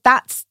 because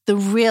that's the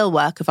real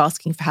work of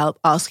asking for help,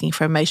 asking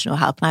for emotional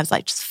help. And I was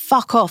like, just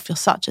fuck off. You're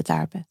such a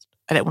therapist.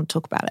 I don't want to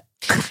talk about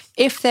it.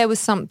 If there was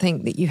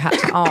something that you had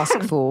to ask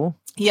for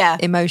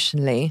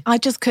emotionally, I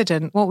just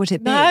couldn't. What would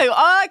it be? No,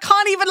 I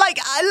can't even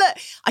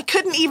I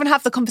couldn't even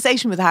have the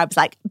conversation with her. I was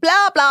like,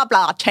 blah, blah,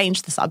 blah,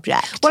 change the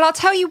subject. Well, I'll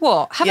tell you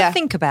what, have a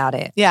think about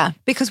it. Yeah.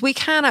 Because we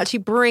can actually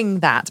bring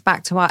that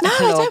back to our epilogue.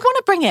 No, I don't want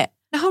to bring it.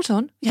 No, hold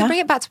on. We can bring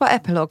it back to our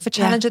epilogue for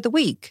Challenge of the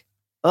Week.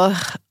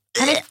 Ugh.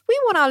 And if we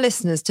want our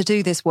listeners to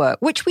do this work,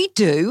 which we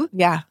do,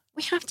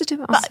 we have to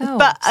do it ourselves.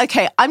 But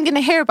okay, I'm going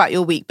to hear about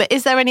your week, but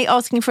is there any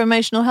asking for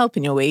emotional help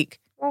in your week?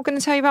 I'm going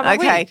to tell you about my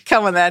week. Okay,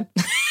 come on then.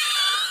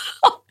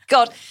 Oh,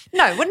 God.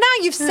 No, well,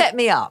 now you've set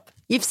me up.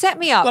 You've set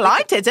me up. Well,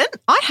 I didn't.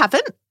 I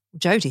haven't.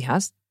 Jodie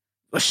has.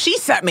 Well, she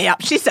set me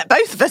up. She set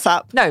both of us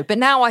up. No, but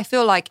now I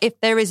feel like if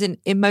there is an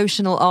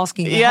emotional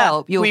asking for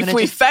help,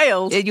 we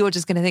failed. You're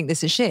just going to think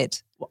this is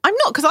shit. Well, I'm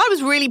not, because I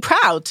was really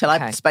proud till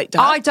I spoke to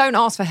her. I don't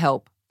ask for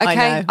help. Okay,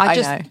 I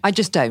know. I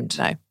just don't.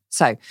 No.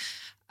 So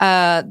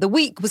the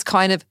week was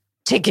kind of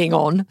ticking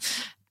on,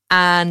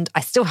 and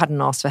I still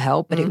hadn't asked for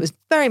help, but it was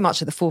very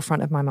much at the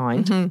forefront of my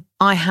mind. Mm-hmm.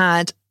 I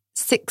had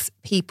 6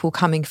 people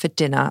coming for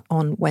dinner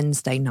on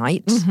Wednesday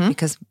night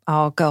because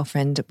our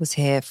girlfriend was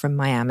here from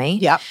Miami.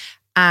 Yep.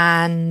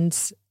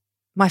 And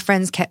my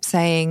friends kept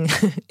saying,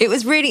 it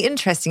was really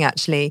interesting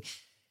actually,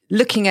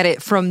 looking at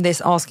it from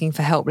this asking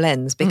for help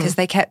lens, because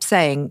they kept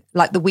saying,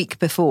 like the week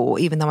before,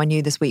 even though I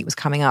knew this week was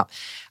coming up,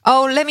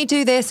 oh, let me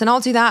do this and I'll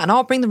do that and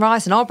I'll bring the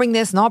rice and I'll bring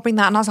this and I'll bring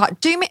that. And I was like,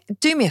 do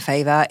me a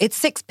favor. It's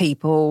 6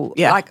 people.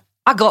 Yeah. Like,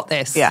 I got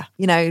this. Yeah.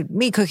 You know,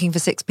 me cooking for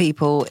 6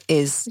 people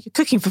is... You're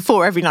cooking for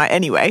 4 every night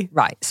anyway.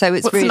 Right. So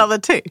it's What's really... another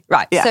 2?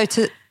 Right. Yeah.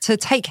 So to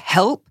take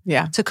help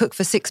to cook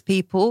for 6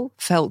 people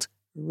felt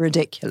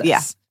ridiculous.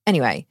 Yeah.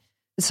 Anyway,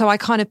 so I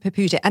kind of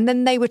poo-pooed it. And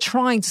then they were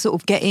trying to sort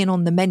of get in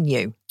on the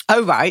menu.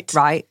 Oh, right.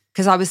 Right.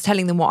 Because I was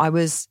telling them what I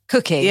was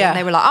cooking. Yeah. And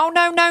they were like, oh,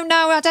 no,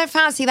 I don't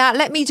fancy that.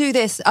 Let me do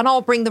this and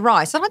I'll bring the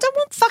rice. And I don't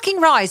want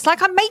fucking rice.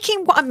 Like, I'm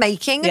making what I'm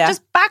making. Yeah. And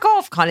just back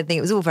off kind of thing.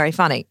 It was all very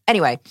funny.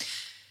 Anyway,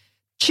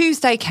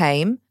 Tuesday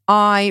came.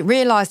 I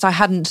realised I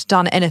hadn't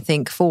done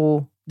anything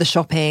for the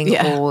shopping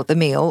or the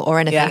meal or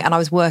anything. And I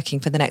was working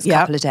for the next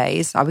couple of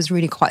days. I was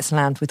really quite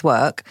slammed with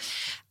work.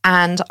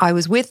 And I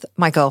was with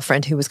my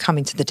girlfriend who was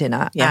coming to the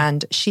dinner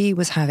and she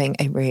was having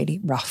a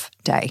really rough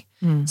day.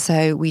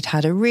 So we'd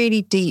had a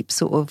really deep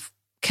sort of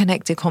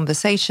connected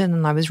conversation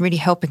and I was really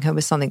helping her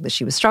with something that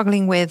she was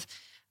struggling with.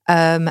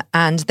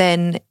 And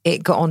then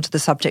it got onto the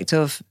subject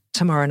of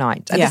tomorrow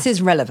night. And this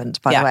is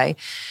relevant, by the way.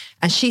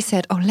 And she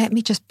said, oh, let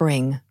me just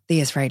bring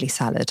the Israeli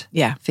salad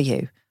for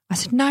you. I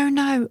said,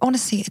 no,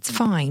 honestly, it's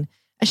fine.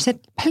 And she said,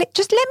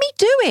 just let me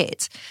do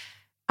it.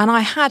 And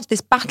I had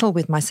this battle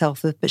with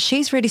myself of, but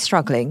she's really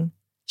struggling.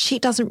 She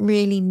doesn't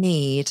really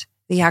need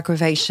the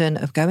aggravation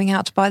of going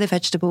out to buy the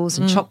vegetables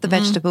and chop the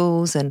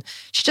vegetables. And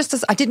she just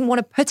does, I didn't want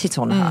to put it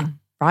on her,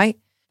 right?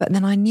 But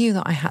then I knew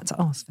that I had to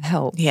ask for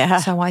help. Yeah.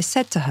 So I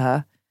said to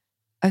her,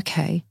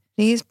 okay,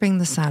 please bring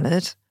the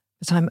salad,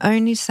 but I'm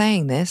only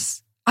saying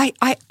this.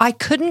 I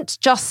couldn't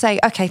just say,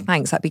 okay,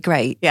 thanks, that'd be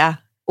great. Yeah.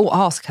 Or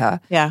ask her.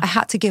 Yeah. I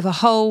had to give a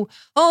whole,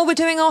 we're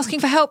doing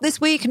asking for help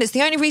this week and it's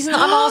the only reason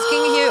that I'm asking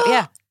you.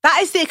 Yeah. That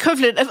is the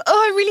equivalent of,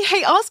 I really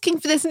hate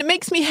asking for this and it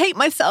makes me hate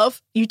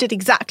myself. You did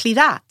exactly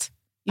that.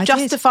 You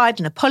justified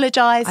and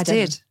apologised. I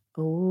did.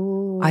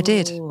 I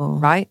did,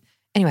 right?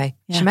 Anyway,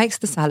 she makes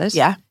the salad.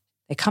 Yeah.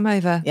 They come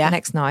over the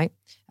next night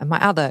and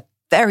my other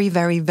very,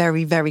 very,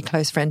 very, very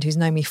close friend who's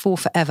known me for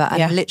forever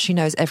and literally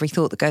knows every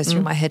thought that goes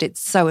through my head.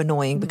 It's so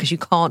annoying because you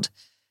can't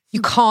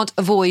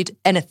avoid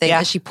anything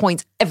as she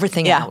points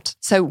everything out.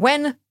 So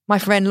when my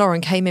friend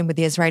Lauren came in with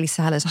the Israeli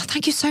salad,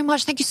 thank you so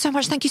much, thank you so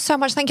much, thank you so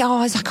much, thank you. Oh,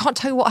 I can't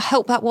tell you what a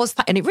help that was.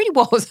 And it really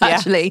was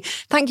actually.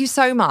 Thank you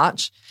so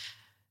much.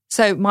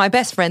 So my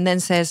best friend then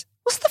says,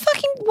 what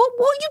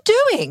are you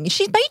doing?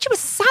 She's made you a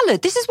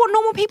salad. This is what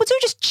normal people do.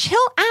 Just chill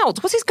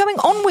out. What is going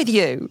on with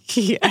you?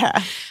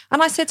 Yeah.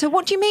 And I said to her,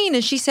 what do you mean?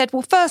 And she said,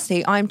 well,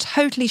 firstly, I'm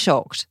totally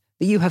shocked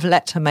that you have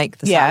let her make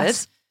the salad.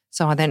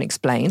 So I then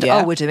explained,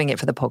 we're doing it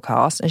for the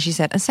podcast. And she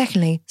said, and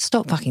secondly,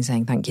 stop fucking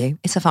saying thank you.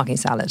 It's a fucking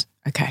salad.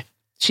 Okay.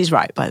 She's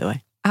right, by the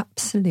way.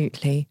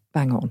 Absolutely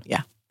bang on.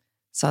 Yeah.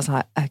 So I was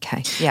like,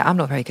 okay, I'm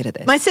not very good at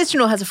this. My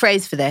sister-in-law has a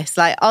phrase for this.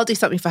 Like, I'll do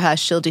something for her,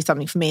 she'll do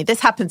something for me. This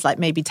happens like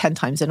maybe 10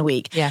 times in a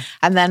week. Yeah.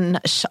 And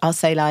then I'll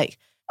say like,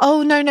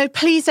 oh, no,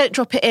 please don't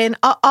drop it in.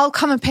 I'll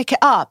come and pick it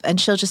up.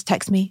 And she'll just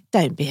text me,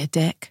 don't be a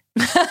dick.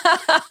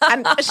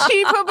 And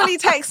she probably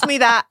texts me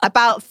that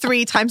about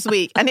 3 times a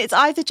week. And it's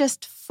either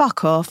just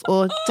fuck off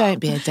or don't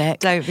be a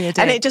dick. Don't be a dick.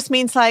 And it just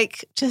means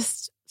like,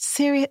 just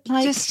serious,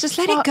 like just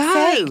let it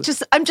go.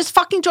 I'm just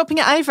fucking dropping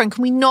it over, and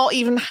can we not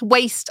even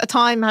waste a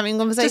time having a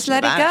conversation? Just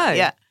let it go.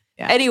 Yeah.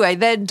 Anyway,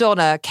 then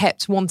Donna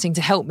kept wanting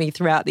to help me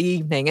throughout the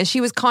evening, and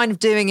she was kind of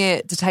doing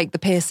it to take the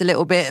piss a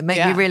little bit and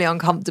make me really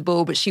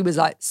uncomfortable, but she was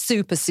like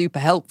super, super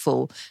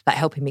helpful, like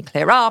helping me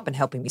clear up and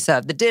helping me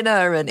serve the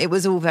dinner, and it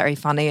was all very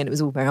funny and it was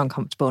all very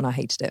uncomfortable and I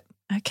hated it.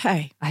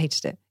 Okay. I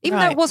hated it. Even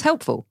though it was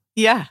helpful.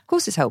 Yeah. Of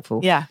course it's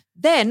helpful. Yeah.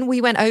 Then we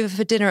went over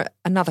for dinner at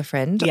another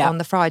friend on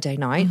the Friday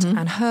night,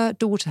 and her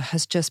daughter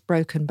has just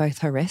broken both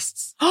her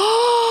wrists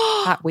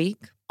that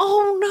week.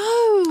 Oh,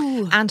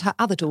 no. And her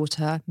other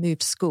daughter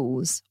moved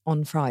schools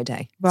on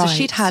Friday. Right. So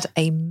she'd had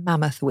a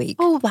mammoth week.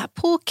 Oh, that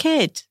poor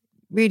kid.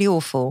 Really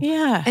awful.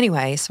 Yeah.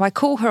 Anyway, so I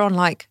call her on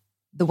like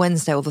the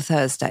Wednesday or the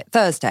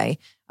Thursday,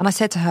 and I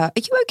said to her,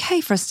 are you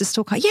okay for us to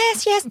still come?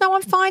 Yes, no,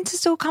 I'm fine to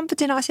still come for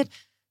dinner. I said,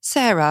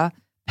 Sarah,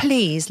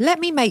 please let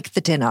me make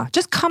the dinner.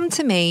 Just come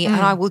to me and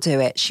I will do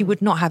it. She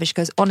would not have it. She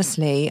goes,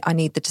 honestly, I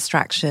need the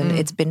distraction.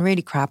 It's been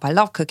really crap. I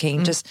love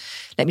cooking. Just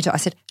let me do it. I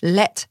said,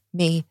 let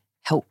me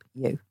help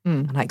you.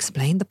 And I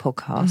explained the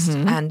podcast.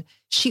 And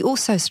she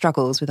also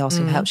struggles with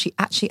asking for help. She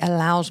actually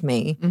allowed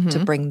me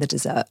to bring the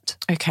dessert.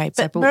 Okay,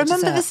 So I but brought the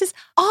remember, dessert. this is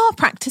our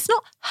practice,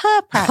 not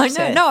her practice.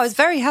 I know. No, I was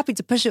very happy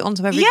to push it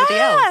onto everybody else.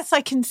 Yes,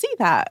 I can see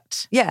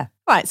that. Yeah.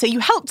 Right, so you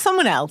helped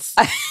someone else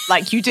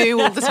like you do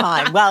all the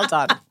time. Well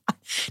done.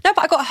 No,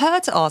 but I got her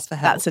to ask for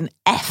help. That's an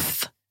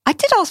F. I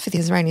did ask for the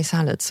Israeli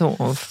salad,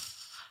 sort of.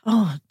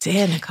 Oh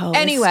dear, Nicole.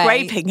 Anyway, we're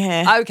scraping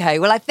here. Okay,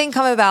 well, I think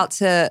I'm about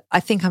to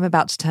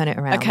turn it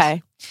around.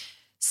 Okay.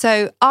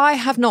 So I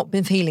have not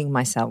been feeling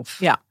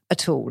myself. Yeah.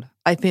 at all.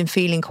 I've been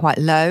feeling quite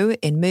low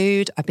in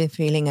mood. I've been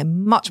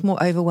feeling much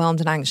more overwhelmed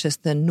and anxious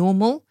than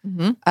normal.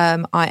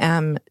 I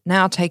am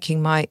now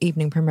taking my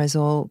evening primrose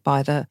oil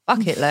by the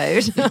bucket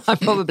load. I'm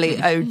probably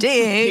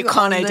ODing. You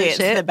can't OD, it's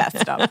the best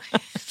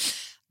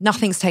stuff.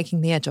 Nothing's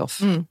taking the edge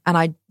off. And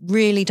I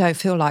really don't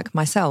feel like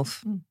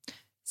myself.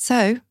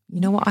 So, you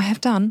know what I have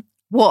done?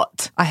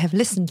 What? I have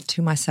listened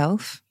to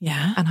myself.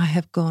 Yeah. And I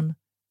have gone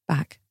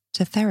back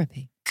to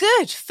therapy.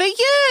 Good for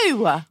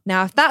you.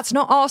 Now, if that's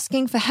not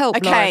asking for help,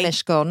 Okay. Laura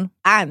Mishcon.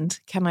 And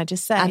can I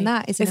just say, And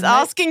that is it's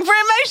asking for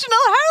emotional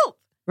help.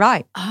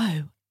 Right.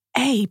 Oh,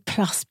 A++.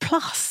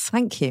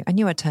 Thank you. I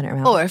knew I'd turn it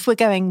around. Or if we're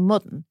going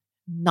modern,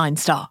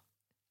 9-star.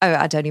 Oh,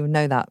 I don't even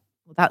know that.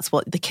 Well, that's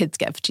what the kids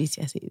get for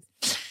GCSEs.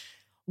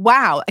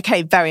 Wow.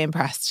 Okay, very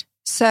impressed.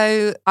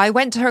 So I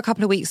went to her a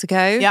couple of weeks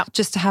ago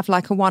just to have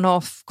like a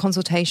one-off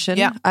consultation.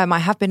 Yeah. I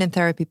have been in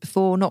therapy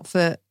before, not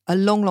for a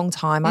long, long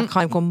time. I've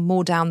kind of gone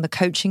more down the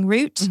coaching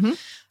route.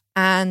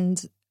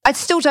 And I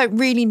still don't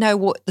really know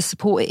what the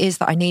support it is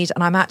that I need.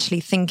 And I'm actually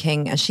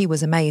thinking, and she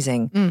was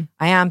amazing,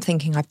 I am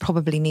thinking I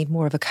probably need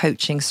more of a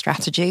coaching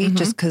strategy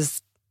just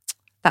because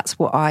that's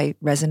what I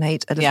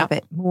resonate a little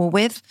bit more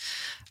with.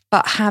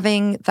 But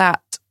having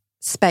that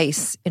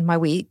space in my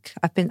week,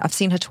 I've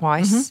seen her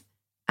twice.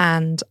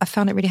 And I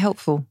found it really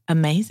helpful.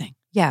 Amazing.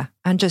 Yeah.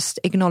 And just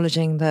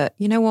acknowledging that,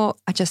 you know what,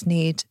 I just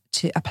need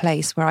a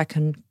place where I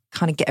can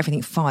kind of get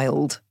everything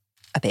filed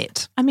a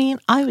bit. I mean,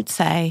 I would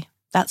say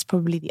that's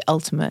probably the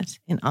ultimate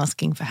in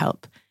asking for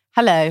help.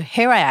 Hello,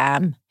 here I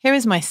am. Here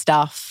is my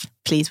stuff.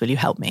 Please, will you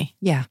help me?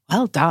 Yeah.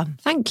 Well done.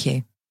 Thank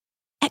you.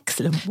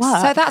 Excellent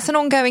work. So that's an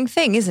ongoing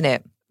thing, isn't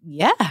it?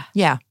 Yeah.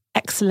 Yeah.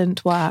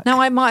 Excellent work.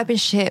 Now, I might have been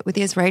shit with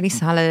the Israeli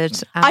salad.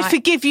 And I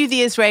forgive you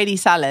the Israeli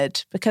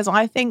salad because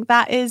I think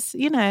that is,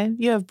 you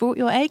have brought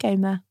your A game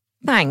there.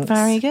 Thanks.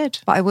 Very good.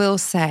 But I will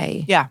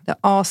say that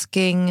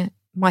asking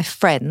my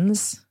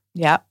friends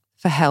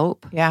for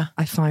help,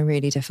 I find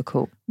really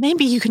difficult.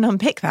 Maybe you can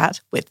unpick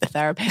that with the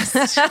therapist.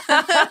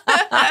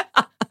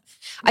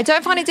 I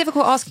don't find it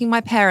difficult asking my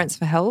parents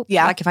for help.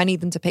 Yeah. Like if I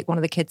need them to pick one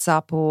of the kids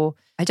up, or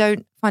I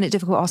don't find it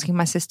difficult asking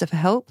my sister for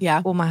help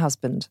or my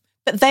husband.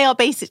 But they are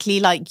basically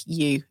like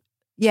you.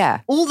 Yeah.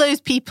 All those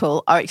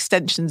people are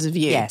extensions of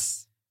you.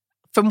 Yes.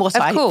 From what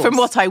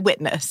I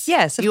witness.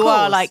 Yes, of you course.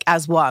 are like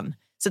as one.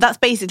 So that's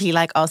basically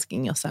like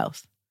asking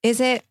yourself.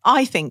 Is it?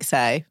 I think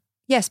so.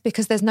 Yes,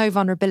 because there's no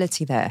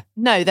vulnerability there.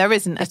 No, there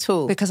isn't at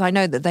all. Because I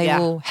know that they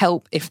will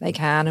help if they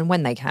can and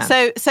when they can.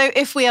 So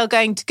if we are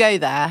going to go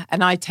there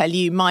and I tell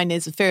you mine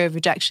is a fear of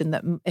rejection,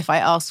 that if I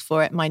ask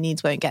for it, my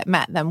needs won't get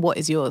met, then what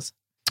is yours?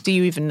 Do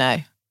you even know?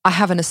 I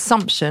have an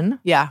assumption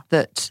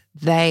that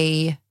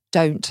they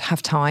don't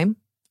have time.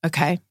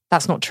 Okay.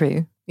 That's not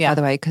true, by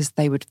the way, because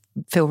they would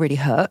feel really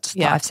hurt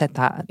that I've said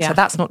that. So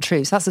that's not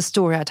true. So that's a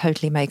story I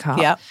totally make up.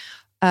 Yeah.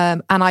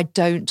 And I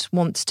don't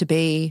want to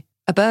be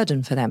a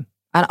burden for them.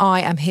 And I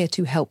am here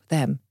to help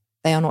them.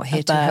 They are not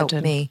here to help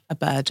me. A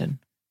burden.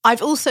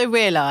 I've also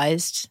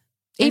realised...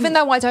 Even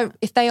though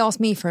if they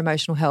ask me for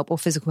emotional help or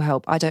physical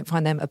help, I don't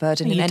find them a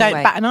burden in any way. You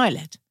don't bat an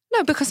eyelid?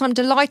 No, because I'm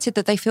delighted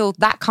that they feel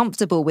that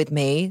comfortable with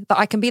me that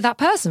I can be that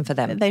person for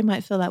them. But they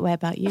might feel that way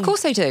about you. Of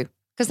course they do,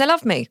 because they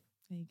love me.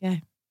 There you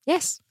go.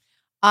 Yes.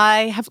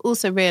 I have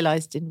also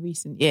realised in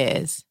recent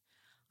years,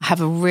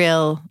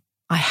 I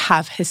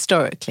have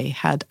historically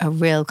had a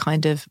real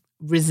kind of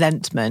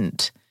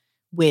resentment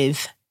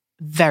with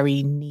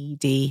very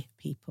needy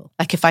people.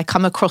 Like if I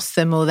come across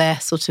them or they're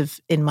sort of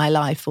in my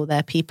life or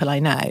they're people I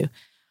know,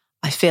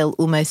 I feel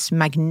almost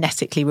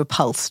magnetically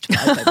repulsed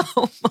by them.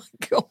 Oh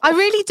my God. I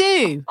really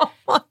do. Oh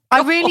my God.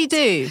 I really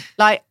do.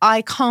 Like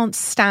I can't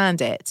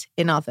stand it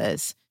in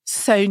others.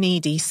 So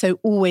needy, so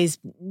always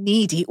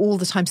needy all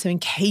the time, so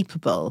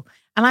incapable.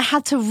 And I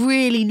had to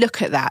really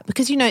look at that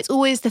because, it's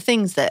always the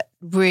things that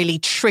really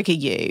trigger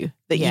you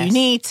that you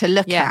need to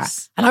look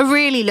at. And I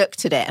really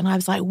looked at it and I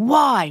was like,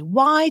 why?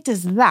 Why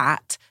does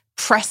that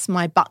press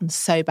my button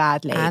so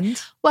badly?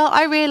 And? Well,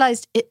 I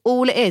realised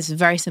all it is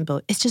very simple.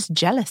 It's just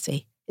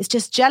jealousy. It's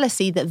just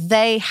jealousy that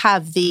they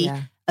have the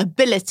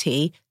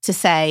ability to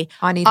say,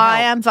 I need help.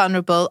 I am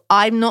vulnerable,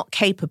 I'm not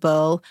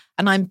capable,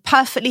 and I'm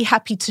perfectly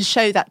happy to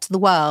show that to the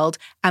world,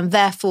 and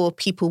therefore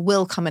people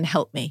will come and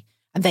help me.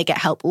 And they get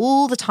help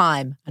all the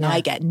time, and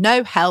I get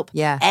no help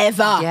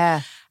ever.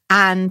 Yeah.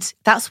 And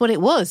that's what it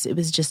was. It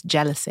was just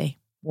jealousy.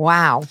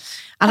 Wow.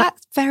 And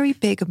that's very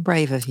big and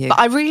brave of you. But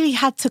I really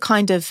had to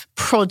kind of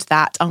prod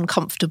that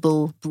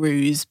uncomfortable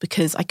bruise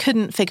because I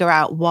couldn't figure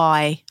out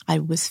why I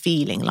was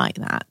feeling like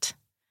that.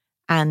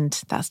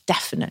 And that's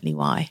definitely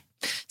why.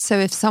 So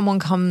if someone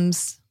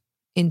comes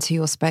into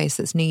your space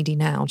that's needy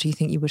now, do you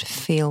think you would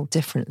feel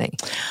differently?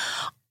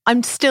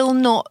 I'm still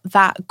not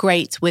that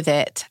great with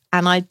it.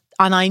 And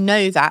I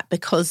know that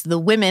because the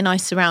women I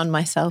surround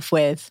myself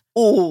with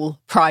all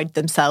pride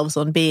themselves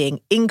on being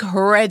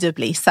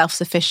incredibly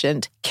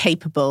self-sufficient,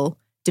 capable,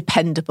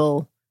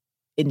 dependable,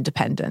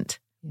 independent.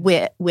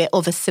 We're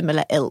of a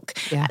similar ilk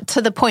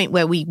to the point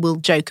where we will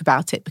joke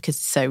about it because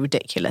it's so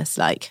ridiculous.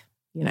 Like,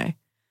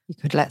 you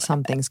could let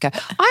some things go.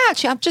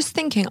 I'm just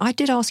thinking, I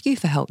did ask you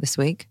for help this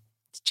week.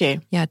 Did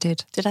you? Yeah, I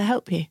did. Did I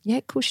help you? Yeah,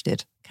 of course you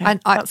did. Okay,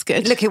 that's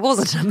good. Look, it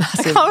wasn't a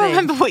massive I can't thing.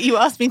 remember what you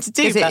asked me to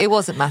do. It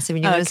wasn't massive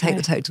and you're going to take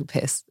the total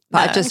piss.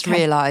 But I just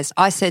realised,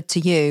 I said to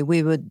you,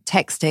 we were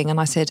texting and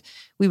I said,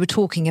 we were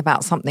talking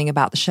about something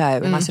about the show.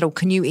 And I said,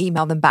 can you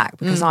email them back?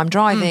 Because I'm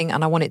driving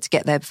and I want it to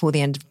get there before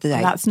the end of the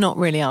day. That's not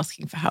really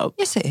asking for help.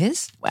 Yes, it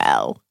is.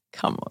 Well,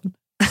 come on.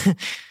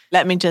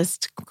 Let me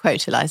just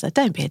quote Eliza,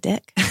 don't be a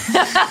dick.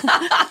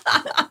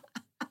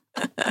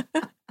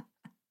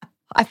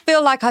 I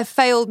feel like I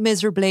failed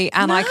miserably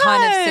and I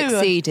kind of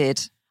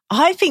succeeded.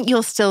 I think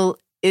you're still,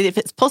 if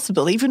it's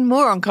possible, even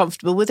more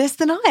uncomfortable with this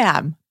than I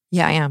am.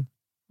 Yeah, I am.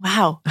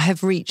 Wow. I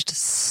have reached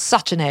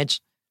such an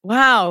edge.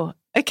 Wow.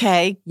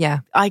 Okay. Yeah.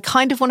 I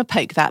kind of want to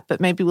poke that,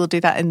 but maybe we'll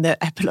do that in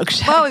the epilogue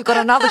show. Well, we've got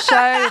another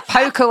show.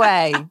 Poke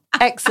away.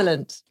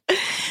 Excellent.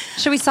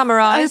 Shall we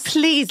summarise? Oh,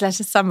 please let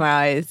us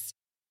summarise.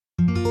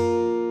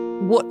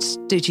 What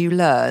did you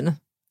learn?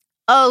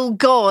 Oh,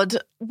 God.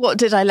 What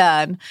did I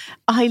learn?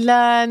 I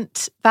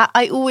learned that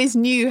I always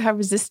knew how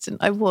resistant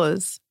I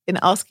was in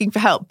asking for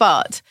help,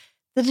 but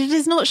that it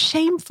is not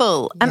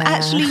shameful. And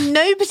actually,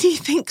 nobody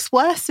thinks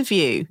worse of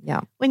you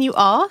when you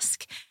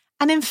ask.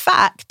 And in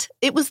fact,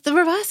 it was the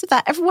reverse of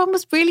that. Everyone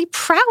was really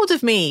proud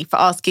of me for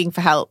asking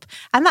for help.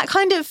 And that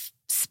kind of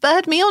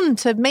spurred me on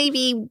to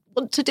maybe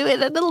want to do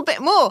it a little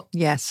bit more.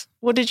 Yes.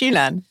 What did you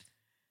learn?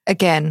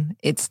 Again,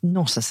 it's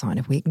not a sign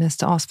of weakness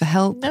to ask for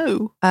help.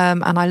 No.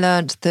 And I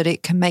learned that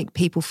it can make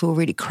people feel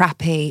really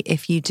crappy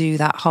if you do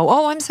that whole,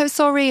 I'm so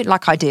sorry,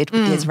 like I did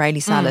with the Israeli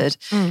salad.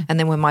 And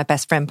then when my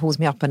best friend pulls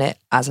me up on it,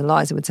 as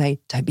Eliza would say,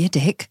 don't be a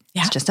dick.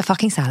 Yeah. It's just a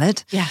fucking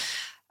salad. Yeah.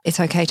 It's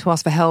okay to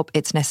ask for help.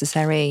 It's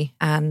necessary.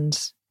 And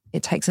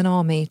it takes an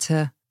army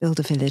to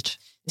build a village.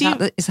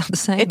 Is that the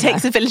same? It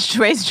takes a village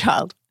to raise a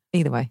child.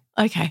 Either way.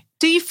 Okay.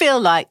 Do you feel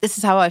like, this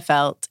is how I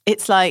felt,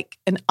 it's like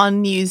an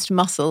unused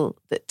muscle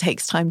that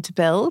takes time to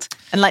build?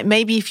 And like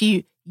maybe if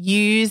you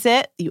use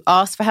it, you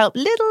ask for help,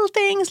 little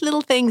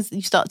things,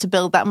 you start to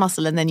build that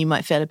muscle and then you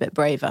might feel a bit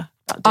braver.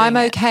 I'm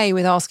okay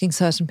with asking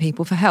certain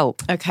people for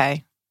help.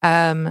 Okay.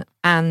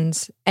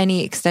 And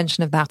any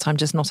extension of that I'm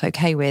just not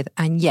okay with.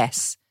 And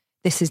yes,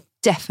 this is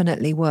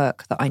definitely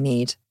work that I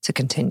need to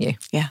continue.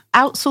 Yeah.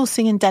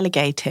 Outsourcing and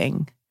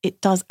delegating, it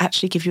does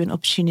actually give you an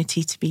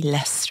opportunity to be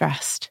less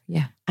stressed.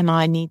 Yeah. And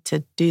I need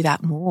to do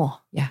that more.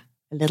 Yeah.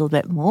 A little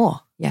bit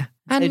more. Yeah.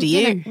 And so do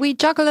you. We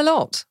juggle a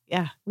lot.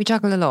 Yeah. We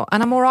juggle a lot.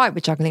 And I'm all right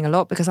with juggling a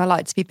lot because I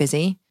like to be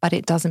busy, but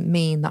it doesn't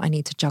mean that I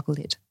need to juggle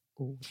it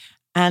all.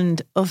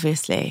 And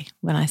obviously,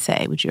 when I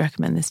say, would you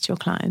recommend this to your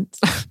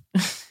clients?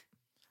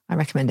 I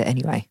recommend it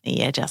anyway.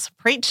 Yeah, just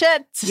preach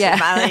it. Yeah.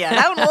 I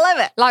don't live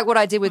it. Like what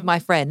I did with my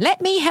friend.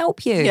 Let me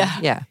help you.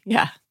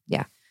 Yeah.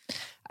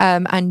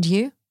 And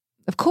you?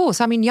 Of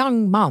course. I mean,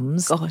 young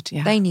mums,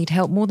 they need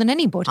help more than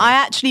anybody. I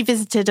actually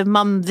visited a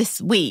mum this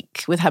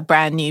week with her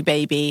brand new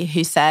baby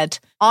who said,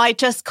 I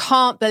just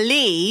can't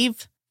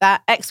believe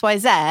that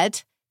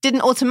XYZ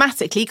didn't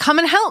automatically come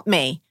and help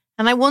me.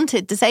 And I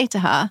wanted to say to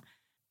her,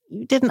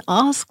 you didn't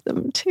ask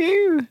them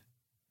to.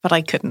 But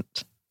I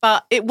couldn't.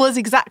 But it was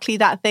exactly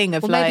that thing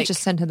of maybe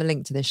just send her the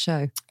link to this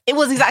show. It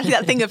was exactly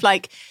that thing of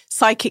like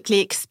psychically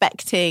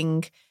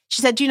expecting.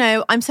 She said,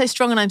 I'm so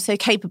strong and I'm so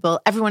capable.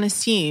 Everyone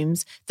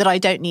assumes that I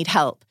don't need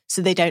help,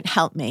 so they don't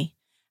help me.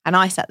 And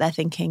I sat there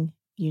thinking,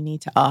 you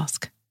need to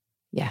ask.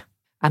 Yeah.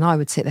 And I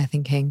would sit there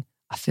thinking,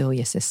 I feel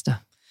your sister.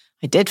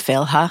 I did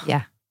feel her.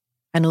 Yeah.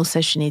 And also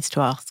she needs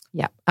to ask.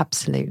 Yeah,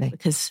 absolutely.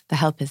 Because the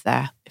help is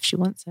there if she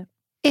wants it.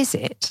 Is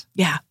it?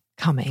 Yeah.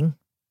 Coming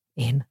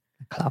in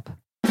the club.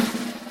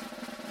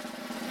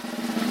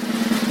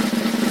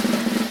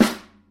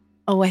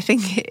 Oh, I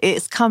think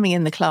it's coming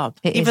in the club.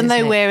 Even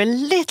though we're a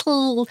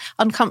little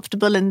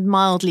uncomfortable and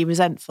mildly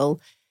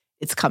resentful,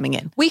 it's coming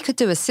in. We could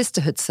do a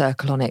sisterhood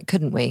circle on it,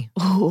 couldn't we?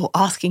 Oh,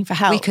 asking for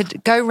help. We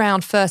could go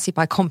round firstly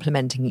by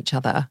complimenting each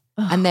other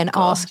and then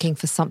asking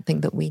for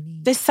something that we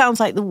need. This sounds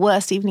like the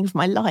worst evening of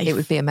my life. It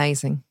would be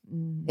amazing.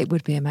 It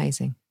would be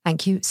amazing.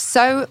 Thank you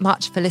so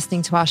much for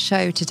listening to our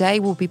show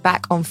today. We'll be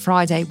back on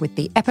Friday with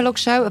the epilogue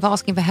show of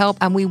Asking for Help,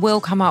 and we will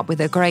come up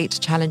with a great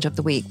challenge of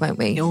the week, won't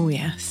we? Oh,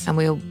 yes. And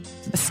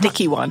a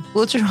sticky one.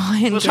 We'll try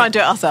and do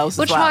it ourselves.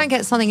 We'll try and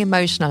get something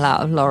emotional out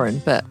of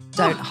Lauren, but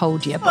don't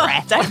hold your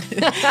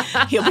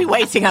breath. You'll be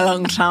waiting a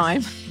long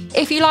time.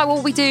 If you like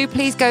what we do,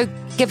 please go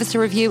give us a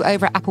review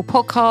over at Apple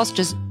Podcasts.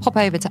 Just pop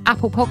over to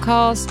Apple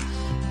Podcasts,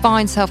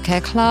 find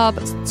Self-Care Club,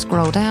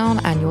 scroll down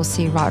and you'll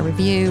see write a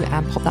review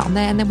and pop that on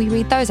there. And then we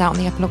read those out on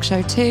the epilogue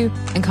show too.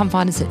 And come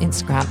find us at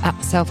Instagram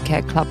at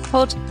Self-Care Club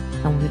Pod.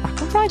 And we'll be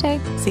back on Friday.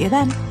 See you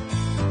then.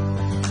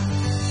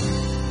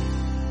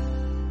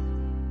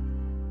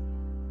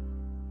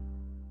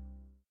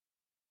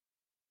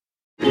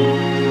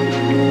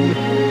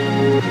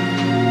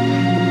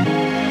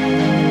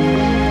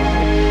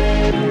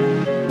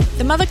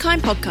 The Motherkind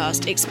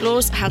podcast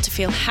explores how to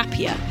feel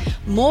happier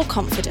more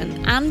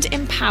confident and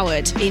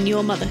empowered in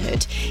your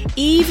motherhood,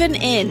 even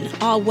in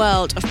our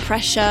world of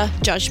pressure,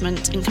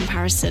 judgment and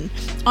comparison.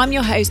 I'm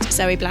your host,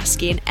 Zoe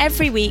Blaskey, and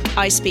every week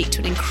I speak to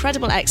an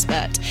incredible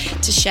expert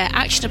to share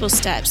actionable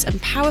steps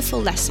and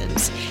powerful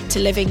lessons to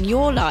living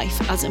your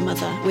life as a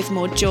mother with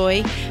more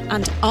joy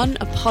and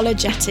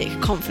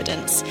unapologetic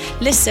confidence.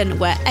 Listen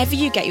wherever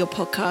you get your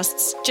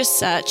podcasts, just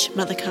search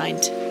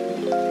Motherkind.